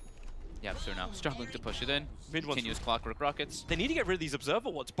 Yeah, so now struggling to push it in. Continues Clockwork Rockets. They need to get rid of these Observer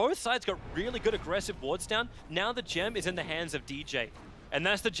wards. Both sides got really good aggressive wards down. Now the gem is in the hands of DJ. And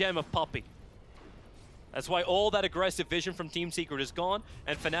that's the gem of Puppy. That's why all that aggressive vision from Team Secret is gone,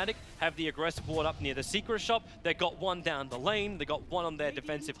 and Fnatic have the aggressive board up near the Secret shop. They got one down the lane, they got one on their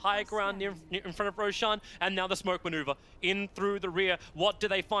defensive high ground in front of Roshan, and now the smoke maneuver in through the rear. What do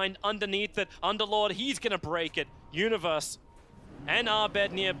they find underneath it? Underlord, he's gonna break it. Universe and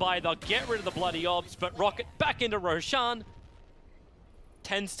Abed nearby, they'll get rid of the bloody orbs, but Rocket back into Roshan.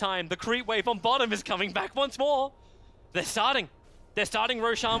 Tense time, the creep wave on bottom is coming back once more. They're starting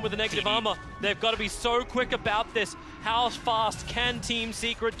Roshan with the negative armor. They've got to be so quick about this. How fast can Team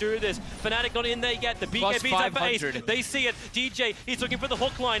Secret do this? Fnatic not in there yet. The BKB's up for Ace. They see it. DJ, he's looking for the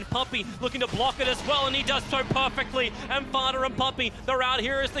hook line. Puppy looking to block it as well, and he does so perfectly. And Fada and Puppy, they're out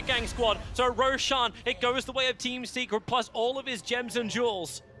here as the gang squad. So Roshan, it goes the way of Team Secret, plus all of his gems and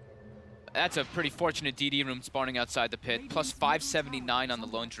jewels. That's a pretty fortunate DD room spawning outside the pit. Plus 579 on the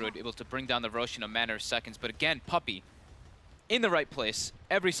Lone Druid, able to bring down the Rosh in a matter of seconds. But again, Puppy in the right place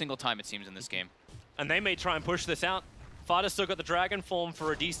every single time, it seems, in this game. And they may try and push this out. Fada's still got the Dragon form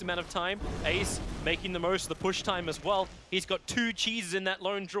for a decent amount of time. Ace making the most of the push time as well. He's got 2 cheeses in that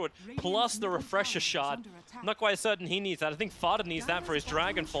Lone Druid, plus the Refresher Shard. I'm not quite certain he needs that. I think Fada needs that for his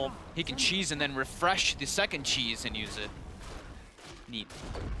Dragon form. He can cheese and then refresh the second cheese and use it. Neat.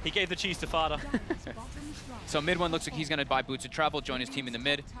 He gave the cheese to Fada. So mid one looks like he's going to buy Boots of Travel, join his team in the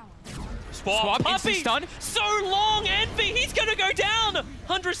mid. Swap, instant stun. So long, Envy, he's gonna go down!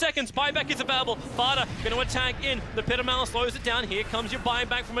 100 seconds, buyback is available. Fada gonna attack in. The Pit of Mal slows it down. Here comes your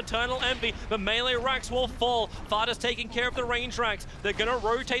buyback from Eternal Envy. The melee racks will fall. Fada's taking care of the range racks. They're gonna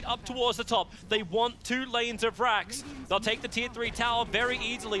rotate up towards the top. They want 2 lanes of racks. They'll take the tier 3 tower very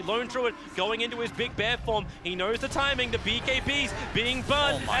easily. Lone Druid going into his big bear form. He knows the timing. The BKB's being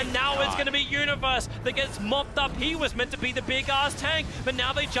burned. And now it's gonna be Universe that gets mopped up. He was meant to be the big ass tank, but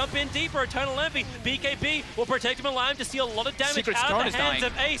now they jump in deeper. Eternal Envy, BKB will protect him alive to steal a lot of damage Secret's out of the throne is hands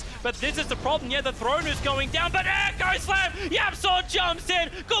dying. of Ace, but this is the problem. Yeah, the throne is going down, but Echo Slam! Yapsaw jumps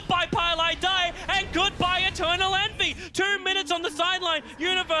in! Goodbye, Pylai Die, and goodbye, Eternal Envy! 2 minutes on the sideline.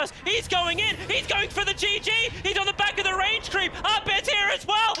 Universe, he's going in! He's going for the GG! He's on the back of the range creep! Abed's here as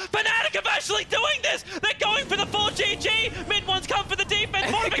well! Fnatic are actually doing this! They're going for the full GG! Mid one's come for the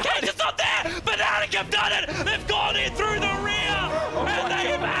defense! Mortification's not there! Fnatic have done it! They've gone in through the rear! And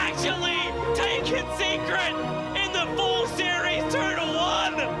they have actually taken Secret in the full series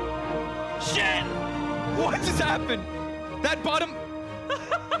 2-1! Shit! What just happened? That bottom...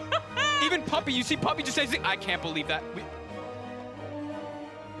 Even Puppy, you see Puppy just says, I can't believe that.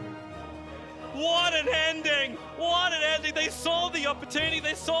 What an ending! What an ending! They saw the opportunity,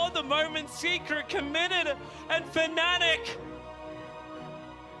 they saw the moment. Secret committed, and Fnatic,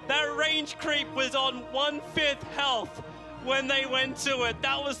 that range creep was on 1/5 health when they went to it.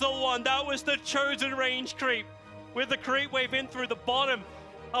 That was the one, that was the chosen range creep with the creep wave in through the bottom.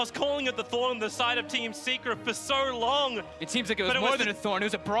 I was calling it the thorn on the side of Team Secret for so long. It seems like it was more than a thorn, it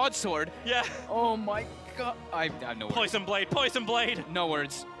was a broadsword. Yeah. Oh my god. I have no words. Poison Blade, Poison Blade. No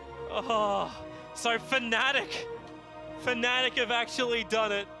words. Oh, so Fnatic have actually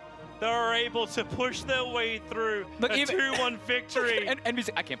done it. They were able to push their way through a 2-1 victory. and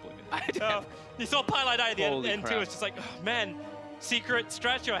I can't believe it. You saw Pylai Die at the end too. crap. It's just like, oh, man, Secret,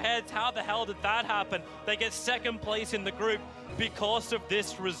 scratch your heads. How the hell did that happen? They get 2nd place in the group because of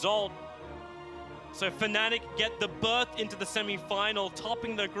this result. So Fnatic get the berth into the semi-final,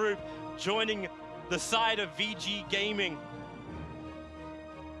 topping the group, joining the side of VG Gaming.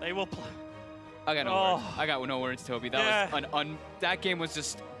 They will play. I got no words. I got no words, Toby. That was that game was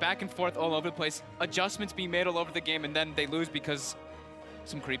just back and forth all over the place. Adjustments being made all over the game, and then they lose because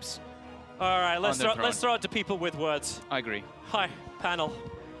some creeps. All right, let's throw it to people with words. I agree. Hi, panel.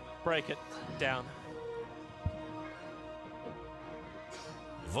 Break it down.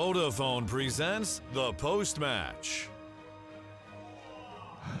 Vodafone presents the post-match.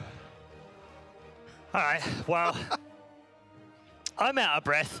 All right, well, I'm out of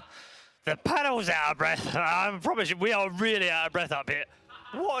breath. The panel's out of breath. I promise you, we are really out of breath up here.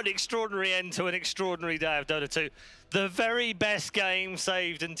 What an extraordinary end to an extraordinary day of Dota 2. The very best game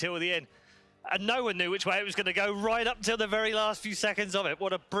saved until the end. And no one knew which way it was going to go right up till the very last few seconds of it.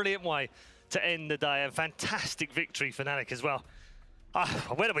 What a brilliant way to end the day. A fantastic victory for Fnatic as well.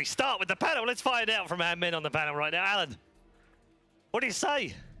 Where do we start with the panel? Let's find out from our men on the panel right now. Alan, what do you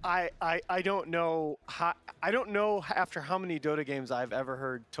say? I don't know I don't know after how many Dota games I've ever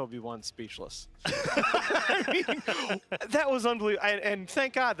heard Toby 1 speechless. I mean, that was unbelievable, and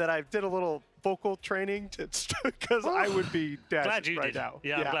thank God that I did a little vocal training because I would be dead glad you right did. now.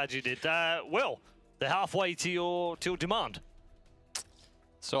 Yeah, I'm glad you did. Will, they're halfway to your demand.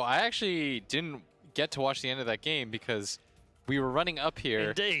 So I actually didn't get to watch the end of that game because we were running up here.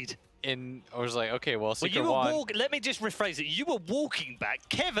 Indeed. I was like, okay, well, Well, Secret you were won. let me just rephrase it. You were walking back.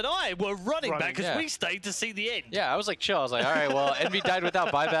 Kev and I were running back because yeah. we stayed to see the end. Yeah, I was like chill. I was like, all right, well, Envy died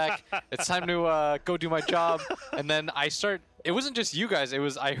without buyback. It's time to go do my job. And then it wasn't just you guys. It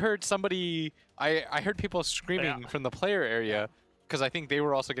was, I heard somebody, I heard people screaming from the player area because I think they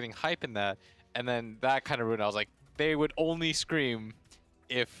were also getting hype in that. And then that kind of ruined it. I was like, they would only scream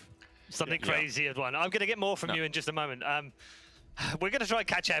if Something crazy had won. I'm going to get more from you in just a moment. We're going to try and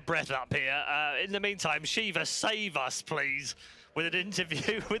catch our breath up here. In the meantime, Shiva, save us, please, with an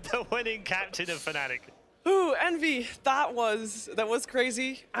interview with the winning captain of Fnatic. Ooh, Envy, that was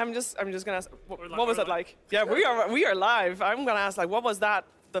crazy. I'm just gonna ask, what was that like? Yeah, we are live. I'm gonna ask, like, what was that?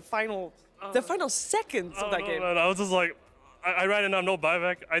 The final seconds of that game. I was just like, I ran in on no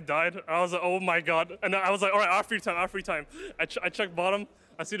buyback. I died. I was like, oh my god. And I was like, all right, our free time. I checked bottom.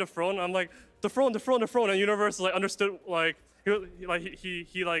 I see the throne. I'm like, the throne. And Universe like understood like. He I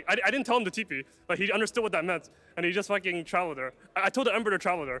didn't tell him to TP. Like he understood what that meant, and he just fucking traveled there. I told the Ember to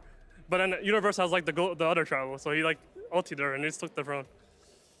travel there, but then Universe has like the other travel, so he like ulted her and he just took the throne.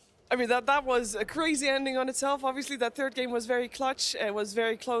 I mean that was a crazy ending on itself. Obviously that third game was very clutch. It was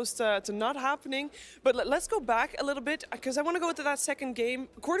very close to not happening. But let's go back a little bit because I want to go into that second game.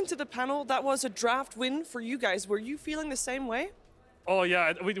 According to the panel, that was a draft win for you guys. Were you feeling the same way? Oh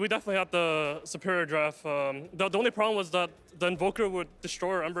yeah, we definitely had the superior draft. The only problem was that the Invoker would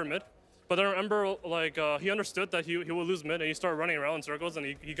destroy our Ember mid, but then our Ember like he understood that he would lose mid and he started running around in circles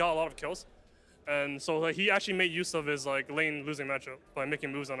and he got a lot of kills, and so like, he actually made use of his like lane losing matchup by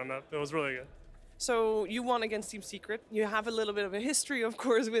making moves on the map. It was really good. So you won against Team Secret. You have a little bit of a history, of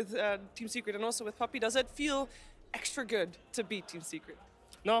course, with Team Secret and also with Puppey. Does it feel extra good to beat Team Secret?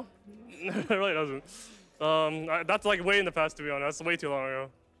 No, it really doesn't. That's like way in the past, to be honest. That's way too long ago.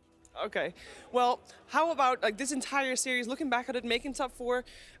 Okay. Well, how about like this entire series? Looking back at it, making top 4,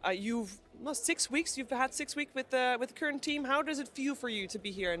 you've 6 weeks. You've had 6 weeks with the current team. How does it feel for you to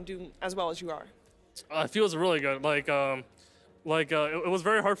be here and do as well as you are? It feels really good. It was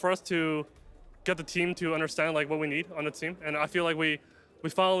very hard for us to get the team to understand like what we need on the team, and I feel like we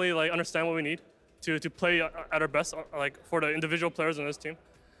finally like understand what we need to play at our best like for the individual players in this team.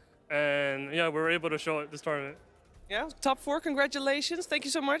 And yeah, we were able to show it this tournament. Yeah, top 4, congratulations. Thank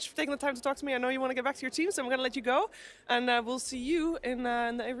you so much for taking the time to talk to me. I know you want to get back to your team, so I'm going to let you go. And we'll see you in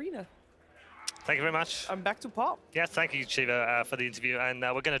the arena. Thank you very much. I'm back to Paul. Yeah, thank you, Shiva, for the interview. And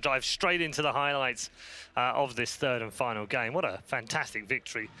we're going to dive straight into the highlights of this third and final game. What a fantastic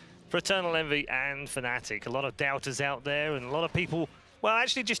victory for Eternal Envy and Fnatic. A lot of doubters out there and a lot of people, well,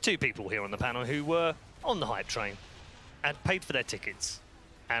 actually just 2 people here on the panel who were on the hype train and paid for their tickets.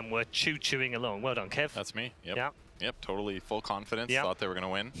 And we're chewing along. Well done, Kev. That's me. Yep. Yeah. Yep. Totally full confidence. Yep. Thought they were going to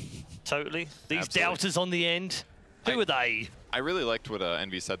win. Totally. These Absolutely. doubters on the end. Who are they? I really liked what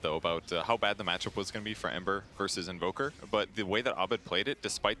Envy said, though, about how bad the matchup was going to be for Ember versus Invoker. But the way that Abed played it,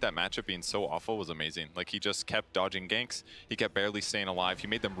 despite that matchup being so awful, was amazing. Like, he just kept dodging ganks. He kept barely staying alive. He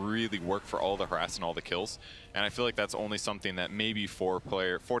made them really work for all the harass and all the kills. And I feel like that's only something that maybe 4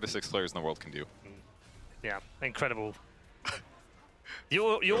 to 6 players in the world can do. Yeah, incredible.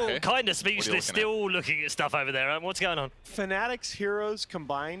 You're okay? kind of speechless, looking still looking at stuff over there. What's going on? Fnatic's heroes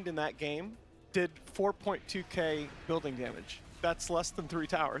combined in that game did 4.2k building damage. That's less than 3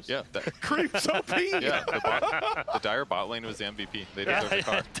 towers. Yeah. Creeps OP. Yeah, the Dire bot lane was the MVP. They deserve the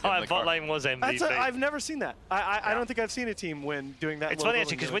car. Dire bot lane was MVP. I've never seen that. I don't think I've seen a team win doing that. It's funny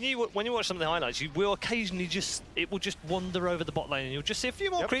actually because when you watch some of the highlights, you will occasionally it will just wander over the bot lane, and you'll just see a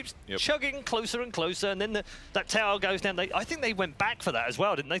few more creeps chugging closer and closer, and then that tower goes down. I think they went back for that as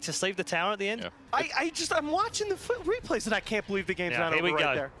well, didn't they, to save the tower at the end? Yeah. I'm watching the replays, and I can't believe the game's not over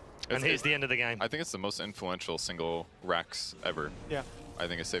right there. And here's the end of the game. I think it's the most influential single Rex ever. Yeah. I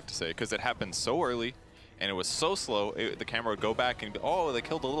think it's safe to say, because it happened so early, and it was so slow. The camera would go back and be, oh, they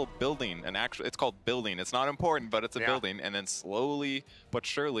killed a little building. It's called building. It's not important, but it's a building. And then slowly but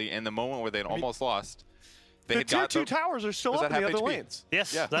surely, in the moment where they'd almost lost, they had got tier 2 towers are still up in the other lanes.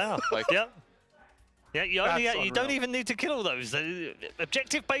 Yes, yeah. they are. Yeah, you don't even need to kill all those.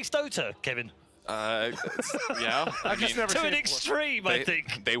 Objective-based Dota, Kevin. Yeah. I've just never seen to an extreme, I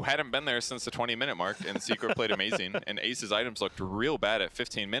think. They hadn't been there since the 20-minute mark, and Secret played amazing. And Ace's items looked real bad at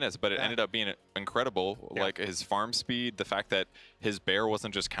 15 minutes, but it ended up being incredible. Like his farm speed, the fact that his bear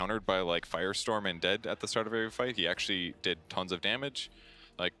wasn't just countered by like Firestorm and dead at the start of every fight. He actually did tons of damage.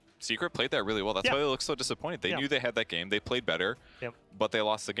 Like Secret played that really well. That's why they look so disappointed. They knew they had that game. They played better, but they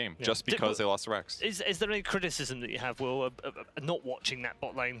lost the game just because they lost the Rex. Is there any criticism that you have, Will, not watching that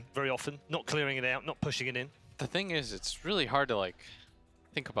bot lane very often, not clearing it out, not pushing it in? The thing is, it's really hard to like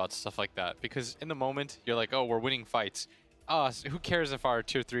think about stuff like that because in the moment you're like, oh, we're winning fights. who cares if our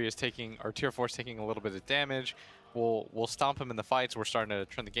tier 3 is taking, or tier 4 is taking a little bit of damage? We'll stomp him in the fights. We're starting to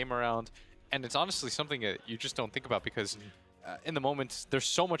turn the game around. And it's honestly something that you just don't think about because in the moment, there's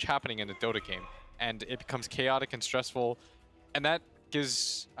so much happening in a Dota game. And it becomes chaotic and stressful. And that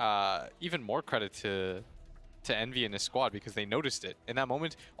gives even more credit to Envy and his squad because they noticed it. In that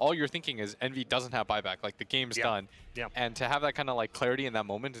moment, all you're thinking is Envy doesn't have buyback. Like, the game's done. Yeah. And to have that kind of, like, clarity in that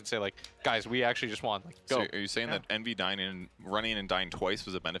moment and say, like, guys, we actually just won. Like, go. So are you saying that Envy running and dying twice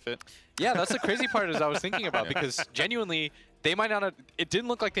was a benefit? Yeah, that's the crazy part is I was thinking about because genuinely, they might not have, it didn't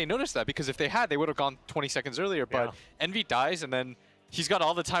look like they noticed that because if they had, they would have gone 20 seconds earlier. But Envy dies and then he's got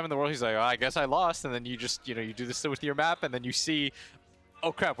all the time in the world. He's like, oh, I guess I lost. And then you just, you know, you do this with your map and then you see,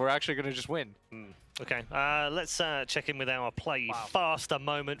 oh crap, we're actually going to just win. Okay, let's check in with our play faster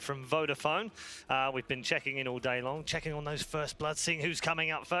moment from Vodafone. We've been checking in all day long, checking on those first bloods, seeing who's coming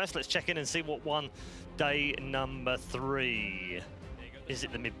up first. Let's check in and see what won day number 3. Is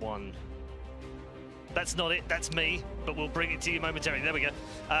it the mid one? That's not it, that's me, but we'll bring it to you momentarily. There we go.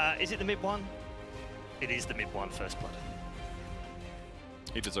 Is it the mid one? It is the mid one, first blood.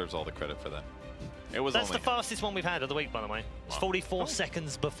 He deserves all the credit for that. It was That's only the fastest one we've had of the week, by the way. It's 44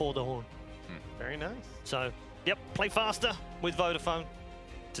 seconds before the horn. Very nice. So, yep, play faster with Vodafone.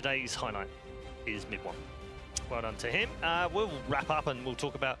 Today's highlight is mid one. Well done to him. We'll wrap up and we'll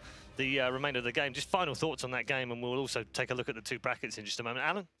talk about the remainder of the game. Just final thoughts on that game, and we'll also take a look at the 2 brackets in just a moment.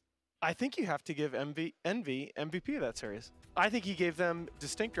 Alan? I think you have to give Envy MVP of that series. I think he gave them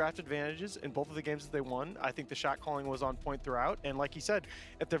distinct draft advantages in both of the games that they won. I think the shot calling was on point throughout. And like he said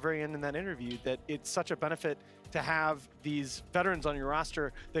at the very end in that interview, that it's such a benefit to have these veterans on your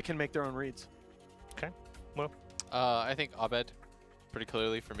roster that can make their own reads. Okay, well. I think Abed, pretty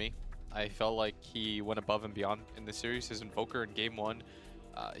clearly for me. I felt like he went above and beyond in the series. His Invoker in game 1,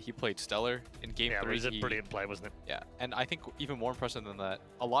 he played stellar. In game 3, it was a brilliant play, wasn't it? Yeah, and I think even more impressive than that,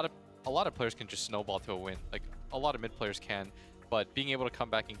 a lot of players can just snowball to a win. Like, a lot of mid players can, but being able to come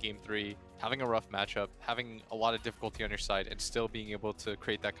back in game 3, having a rough matchup, having a lot of difficulty on your side, and still being able to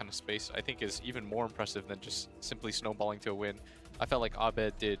create that kind of space, I think is even more impressive than just simply snowballing to a win. I felt like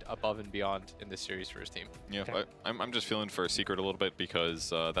Abed did above and beyond in this series for his team. Yeah, okay. I'm just feeling for Secret a little bit because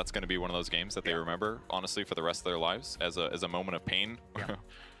that's going to be one of those games that they remember, honestly, for the rest of their lives as a moment of pain.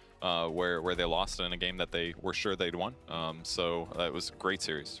 Where they lost in a game that they were sure they'd won. So it was a great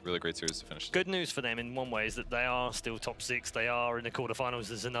series, really great series to finish. Good news for them in one way is that they are still top 6. They are in the quarterfinals.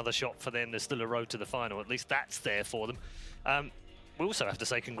 There's another shot for them. There's still a road to the final. At least that's there for them. We also have to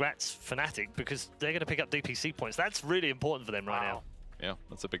say congrats Fnatic because they're going to pick up DPC points. That's really important for them right now. Yeah,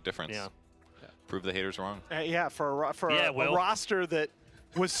 that's a big difference. Yeah. Prove the haters wrong. Yeah, for a roster that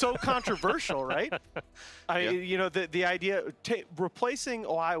was so controversial, right? You know, the idea replacing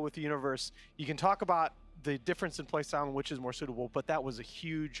Ohio with the Universe, you can talk about the difference in playstyle and which is more suitable, but that was a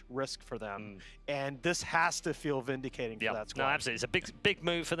huge risk for them, and this has to feel vindicating for that squad. No, absolutely, it's a big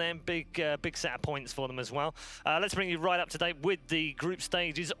move for them, big set of points for them as well. Let's bring you right up to date with the group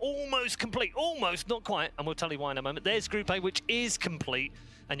stages, almost complete, almost, not quite, and we'll tell you why in a moment. There's Group A, which is complete,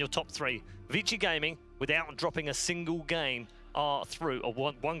 and your top 3. Vici Gaming, without dropping a single game, are through, or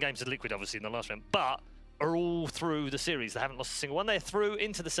one game to Liquid, obviously, in the last round, but are all through the series. They haven't lost a single one. They're through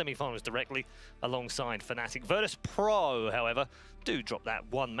into the semi-finals directly alongside Fnatic. Virtus Pro, however, do drop that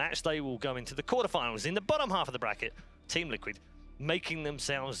one match. They will go into the quarterfinals in the bottom half of the bracket. Team Liquid making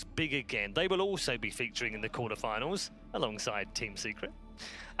themselves big again. They will also be featuring in the quarterfinals alongside Team Secret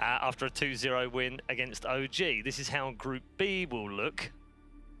after a 2-0 win against OG. This is how Group B will look.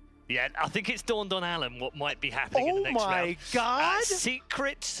 Yeah, I think it's dawned on Alan what might be happening in the next round. Oh my God!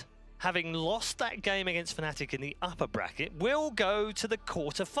 Secret, having lost that game against Fnatic in the upper bracket, will go to the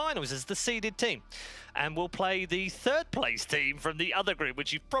quarterfinals as the seeded team. And will play the 3rd place team from the other group,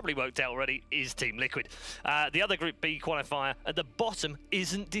 which you've probably worked out already, is Team Liquid. The other Group B qualifier at the bottom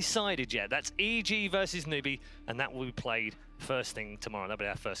isn't decided yet. That's EG versus Newbie, and that will be played first thing tomorrow. That'll be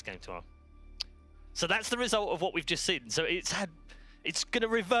our first game tomorrow. So that's the result of what we've just seen. So it's going to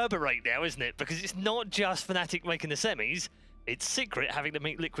reverberate now, isn't it? Because it's not just Fnatic making the semis, it's Secret having to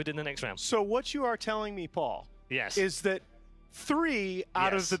meet Liquid in the next round. So what you are telling me, Paul, is that 3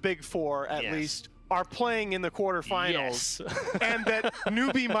 out of the big 4, at least, are playing in the quarterfinals, and that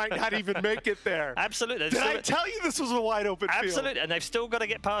Newbie might not even make it there. Absolutely. Did I tell you this was a wide open field? Absolutely, and they've still got to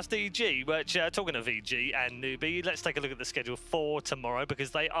get past EG, which, talking of EG and Newbie, let's take a look at the schedule for tomorrow,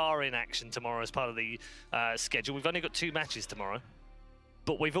 because they are in action tomorrow as part of the schedule. We've only got 2 matches tomorrow,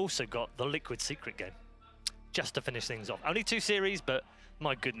 but we've also got the Liquid Secret game. just to finish things off. Only 2 series, but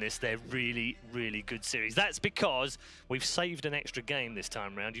my goodness, they're really, really good series. That's because we've saved an extra game this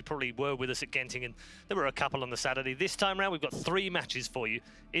time round. You probably were with us at Genting, and there were a couple on the Saturday. This time round, we've got 3 matches for you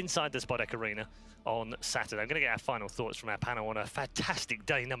inside the Spodek Arena on Saturday. I'm going to get our final thoughts from our panel on a fantastic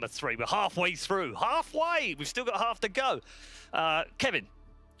day number 3. We're halfway through. Halfway! We've still got half to go. Kevin,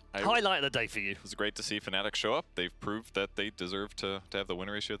 highlight of the day for you. It was great to see Fnatic show up. They've proved that they deserve to have the win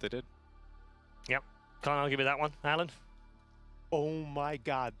ratio that they did. Yep. Can't argue with that one. Alan? Oh my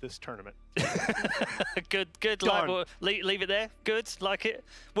God, this tournament. Good. Like, well, leave it there. Good. Like it.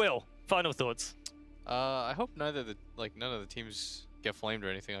 Will, final thoughts. I hope none of the teams get flamed or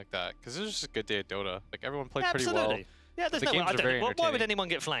anything like that, because it was just a good day at Dota. Like, everyone played pretty well. Yeah, there's the no. games are very Why would entertaining. anyone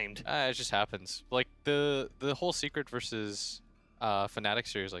get flamed? It just happens. Like the whole Secret versus Fnatic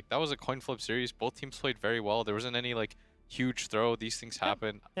series, like that was a coin flip series. Both teams played very well. There wasn't any like huge throw. These things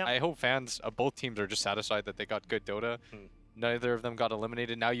happen. Yep. I hope fans of both teams are just satisfied that they got good Dota. Neither of them got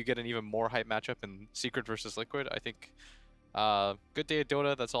eliminated. Now you get an even more hype matchup in Secret versus Liquid. I think good day at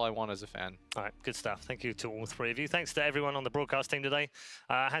Dota. That's all I want as a fan. All right, good stuff. Thank you to all 3 of you. Thanks to everyone on the broadcast team today.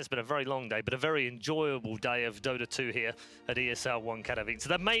 It has been a very long day, but a very enjoyable day of Dota 2 here at ESL One Katowice.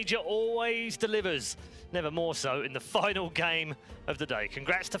 The major always delivers, never more so in the final game of the day.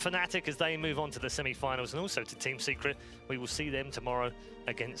 Congrats to Fnatic as they move on to the semi-finals, and also to Team Secret. We will see them tomorrow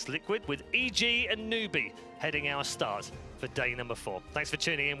against Liquid, with EG and Newbie heading our start for day number 4. Thanks for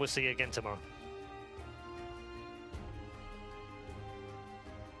tuning in. We'll see you again tomorrow.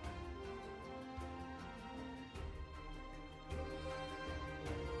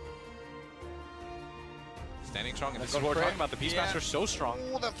 Standing strong, and this is what we're talking about. The Beastmaster's so strong.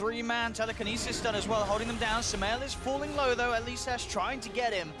 Oh, the 3-man telekinesis stun as well, holding them down. Sumail is falling low, though. At least that's trying to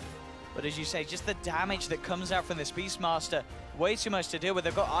get him. But as you say, just the damage that comes out from this Beastmaster, way too much to deal with.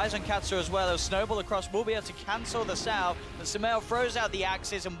 They've got eyes on Katsu as well. They'll snowball across, will be able to cancel the Salve. But Sumail throws out the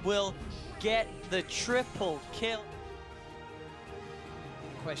axes and will get the triple kill.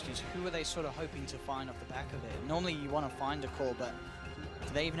 The question is, who are they sort of hoping to find off the back of it? Normally you want to find a core, but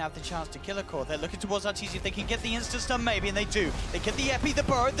do they even have the chance to kill a core? They're looking towards Arteezy. If they can get the instant stun, maybe, and they do. They get the Epi, the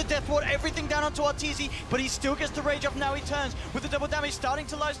Burrow, the Death Ward, everything down onto Arteezy, but he still gets the rage off. Now he turns with the double damage, starting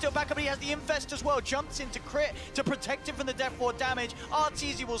to lifesteal back up, but he has the Infest as well. Jumps into crit to protect him from the Death Ward damage.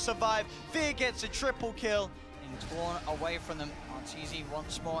 Arteezy will survive. Fear gets a triple kill. And torn away from them. Arteezy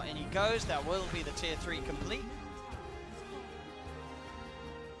once more, and he goes. That will be the tier 3 complete.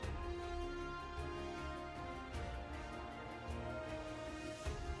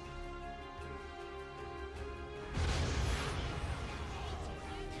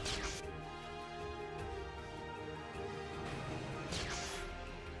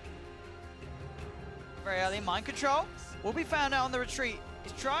 Very early, mind control will be found out on the retreat.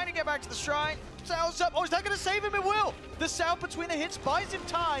 He's trying to get back to the shrine. Salve's up. Oh, is that going to save him? It will. The Salve between the hits buys him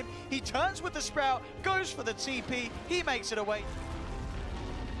time. He turns with the Sprout, goes for the TP. He makes it away.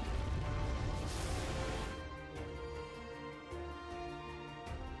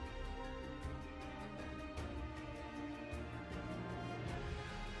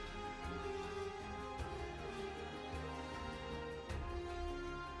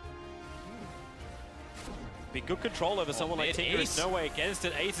 Be good control over someone like Tinker. There's no way against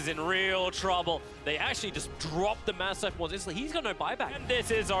it. Ace is in real trouble. They actually just dropped the Mass Life once instantly. He's got no buyback. And this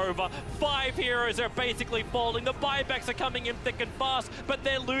is over. 5 heroes are basically falling. The buybacks are coming in thick and fast, but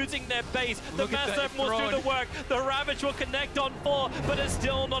they're losing their base. The Mass Life will do the work. The Ravage will connect on 4, but it's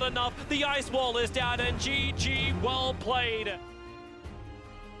still not enough. The Ice Wall is down, and GG, well played.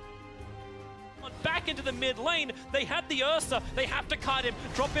 Back into the mid lane, they had the Ursa, they have to cut him,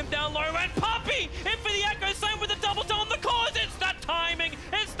 drop him down low, and Puppey in for the Echo Slam with the double down on the cause. It's that timing,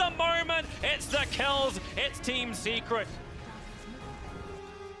 it's the moment, it's the kills, it's Team Secret.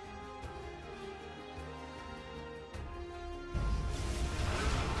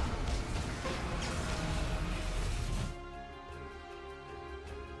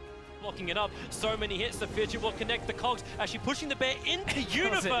 Blocking it up, so many hits, the Fidget will connect the cogs, actually pushing the bear into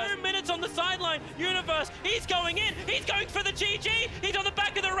Universe. 2 minutes on the sideline, Universe, he's going in, he's going for the GG, he's on the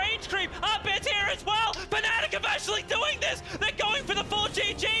back of the range creep, our bear's here as well, Fnatic are actually doing this, they're going for the full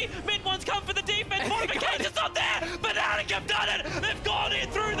GG, mid one's come for the defense, modification's not there, Fnatic have done it, they've gone in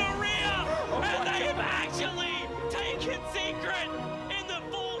through the rear, and they have actually taken Secret in the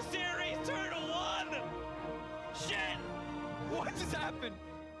full series 2-1. Shit. What just happened?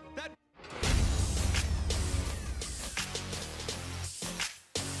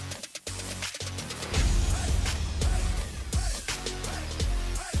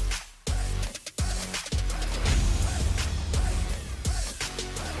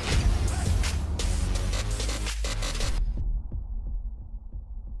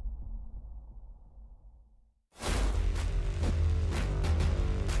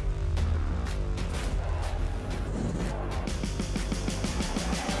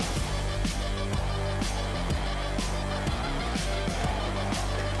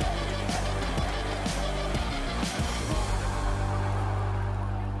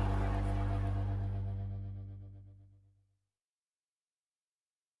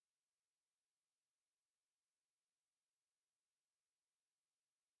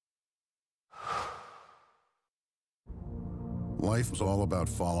 Life is all about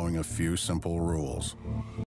following a few simple rules.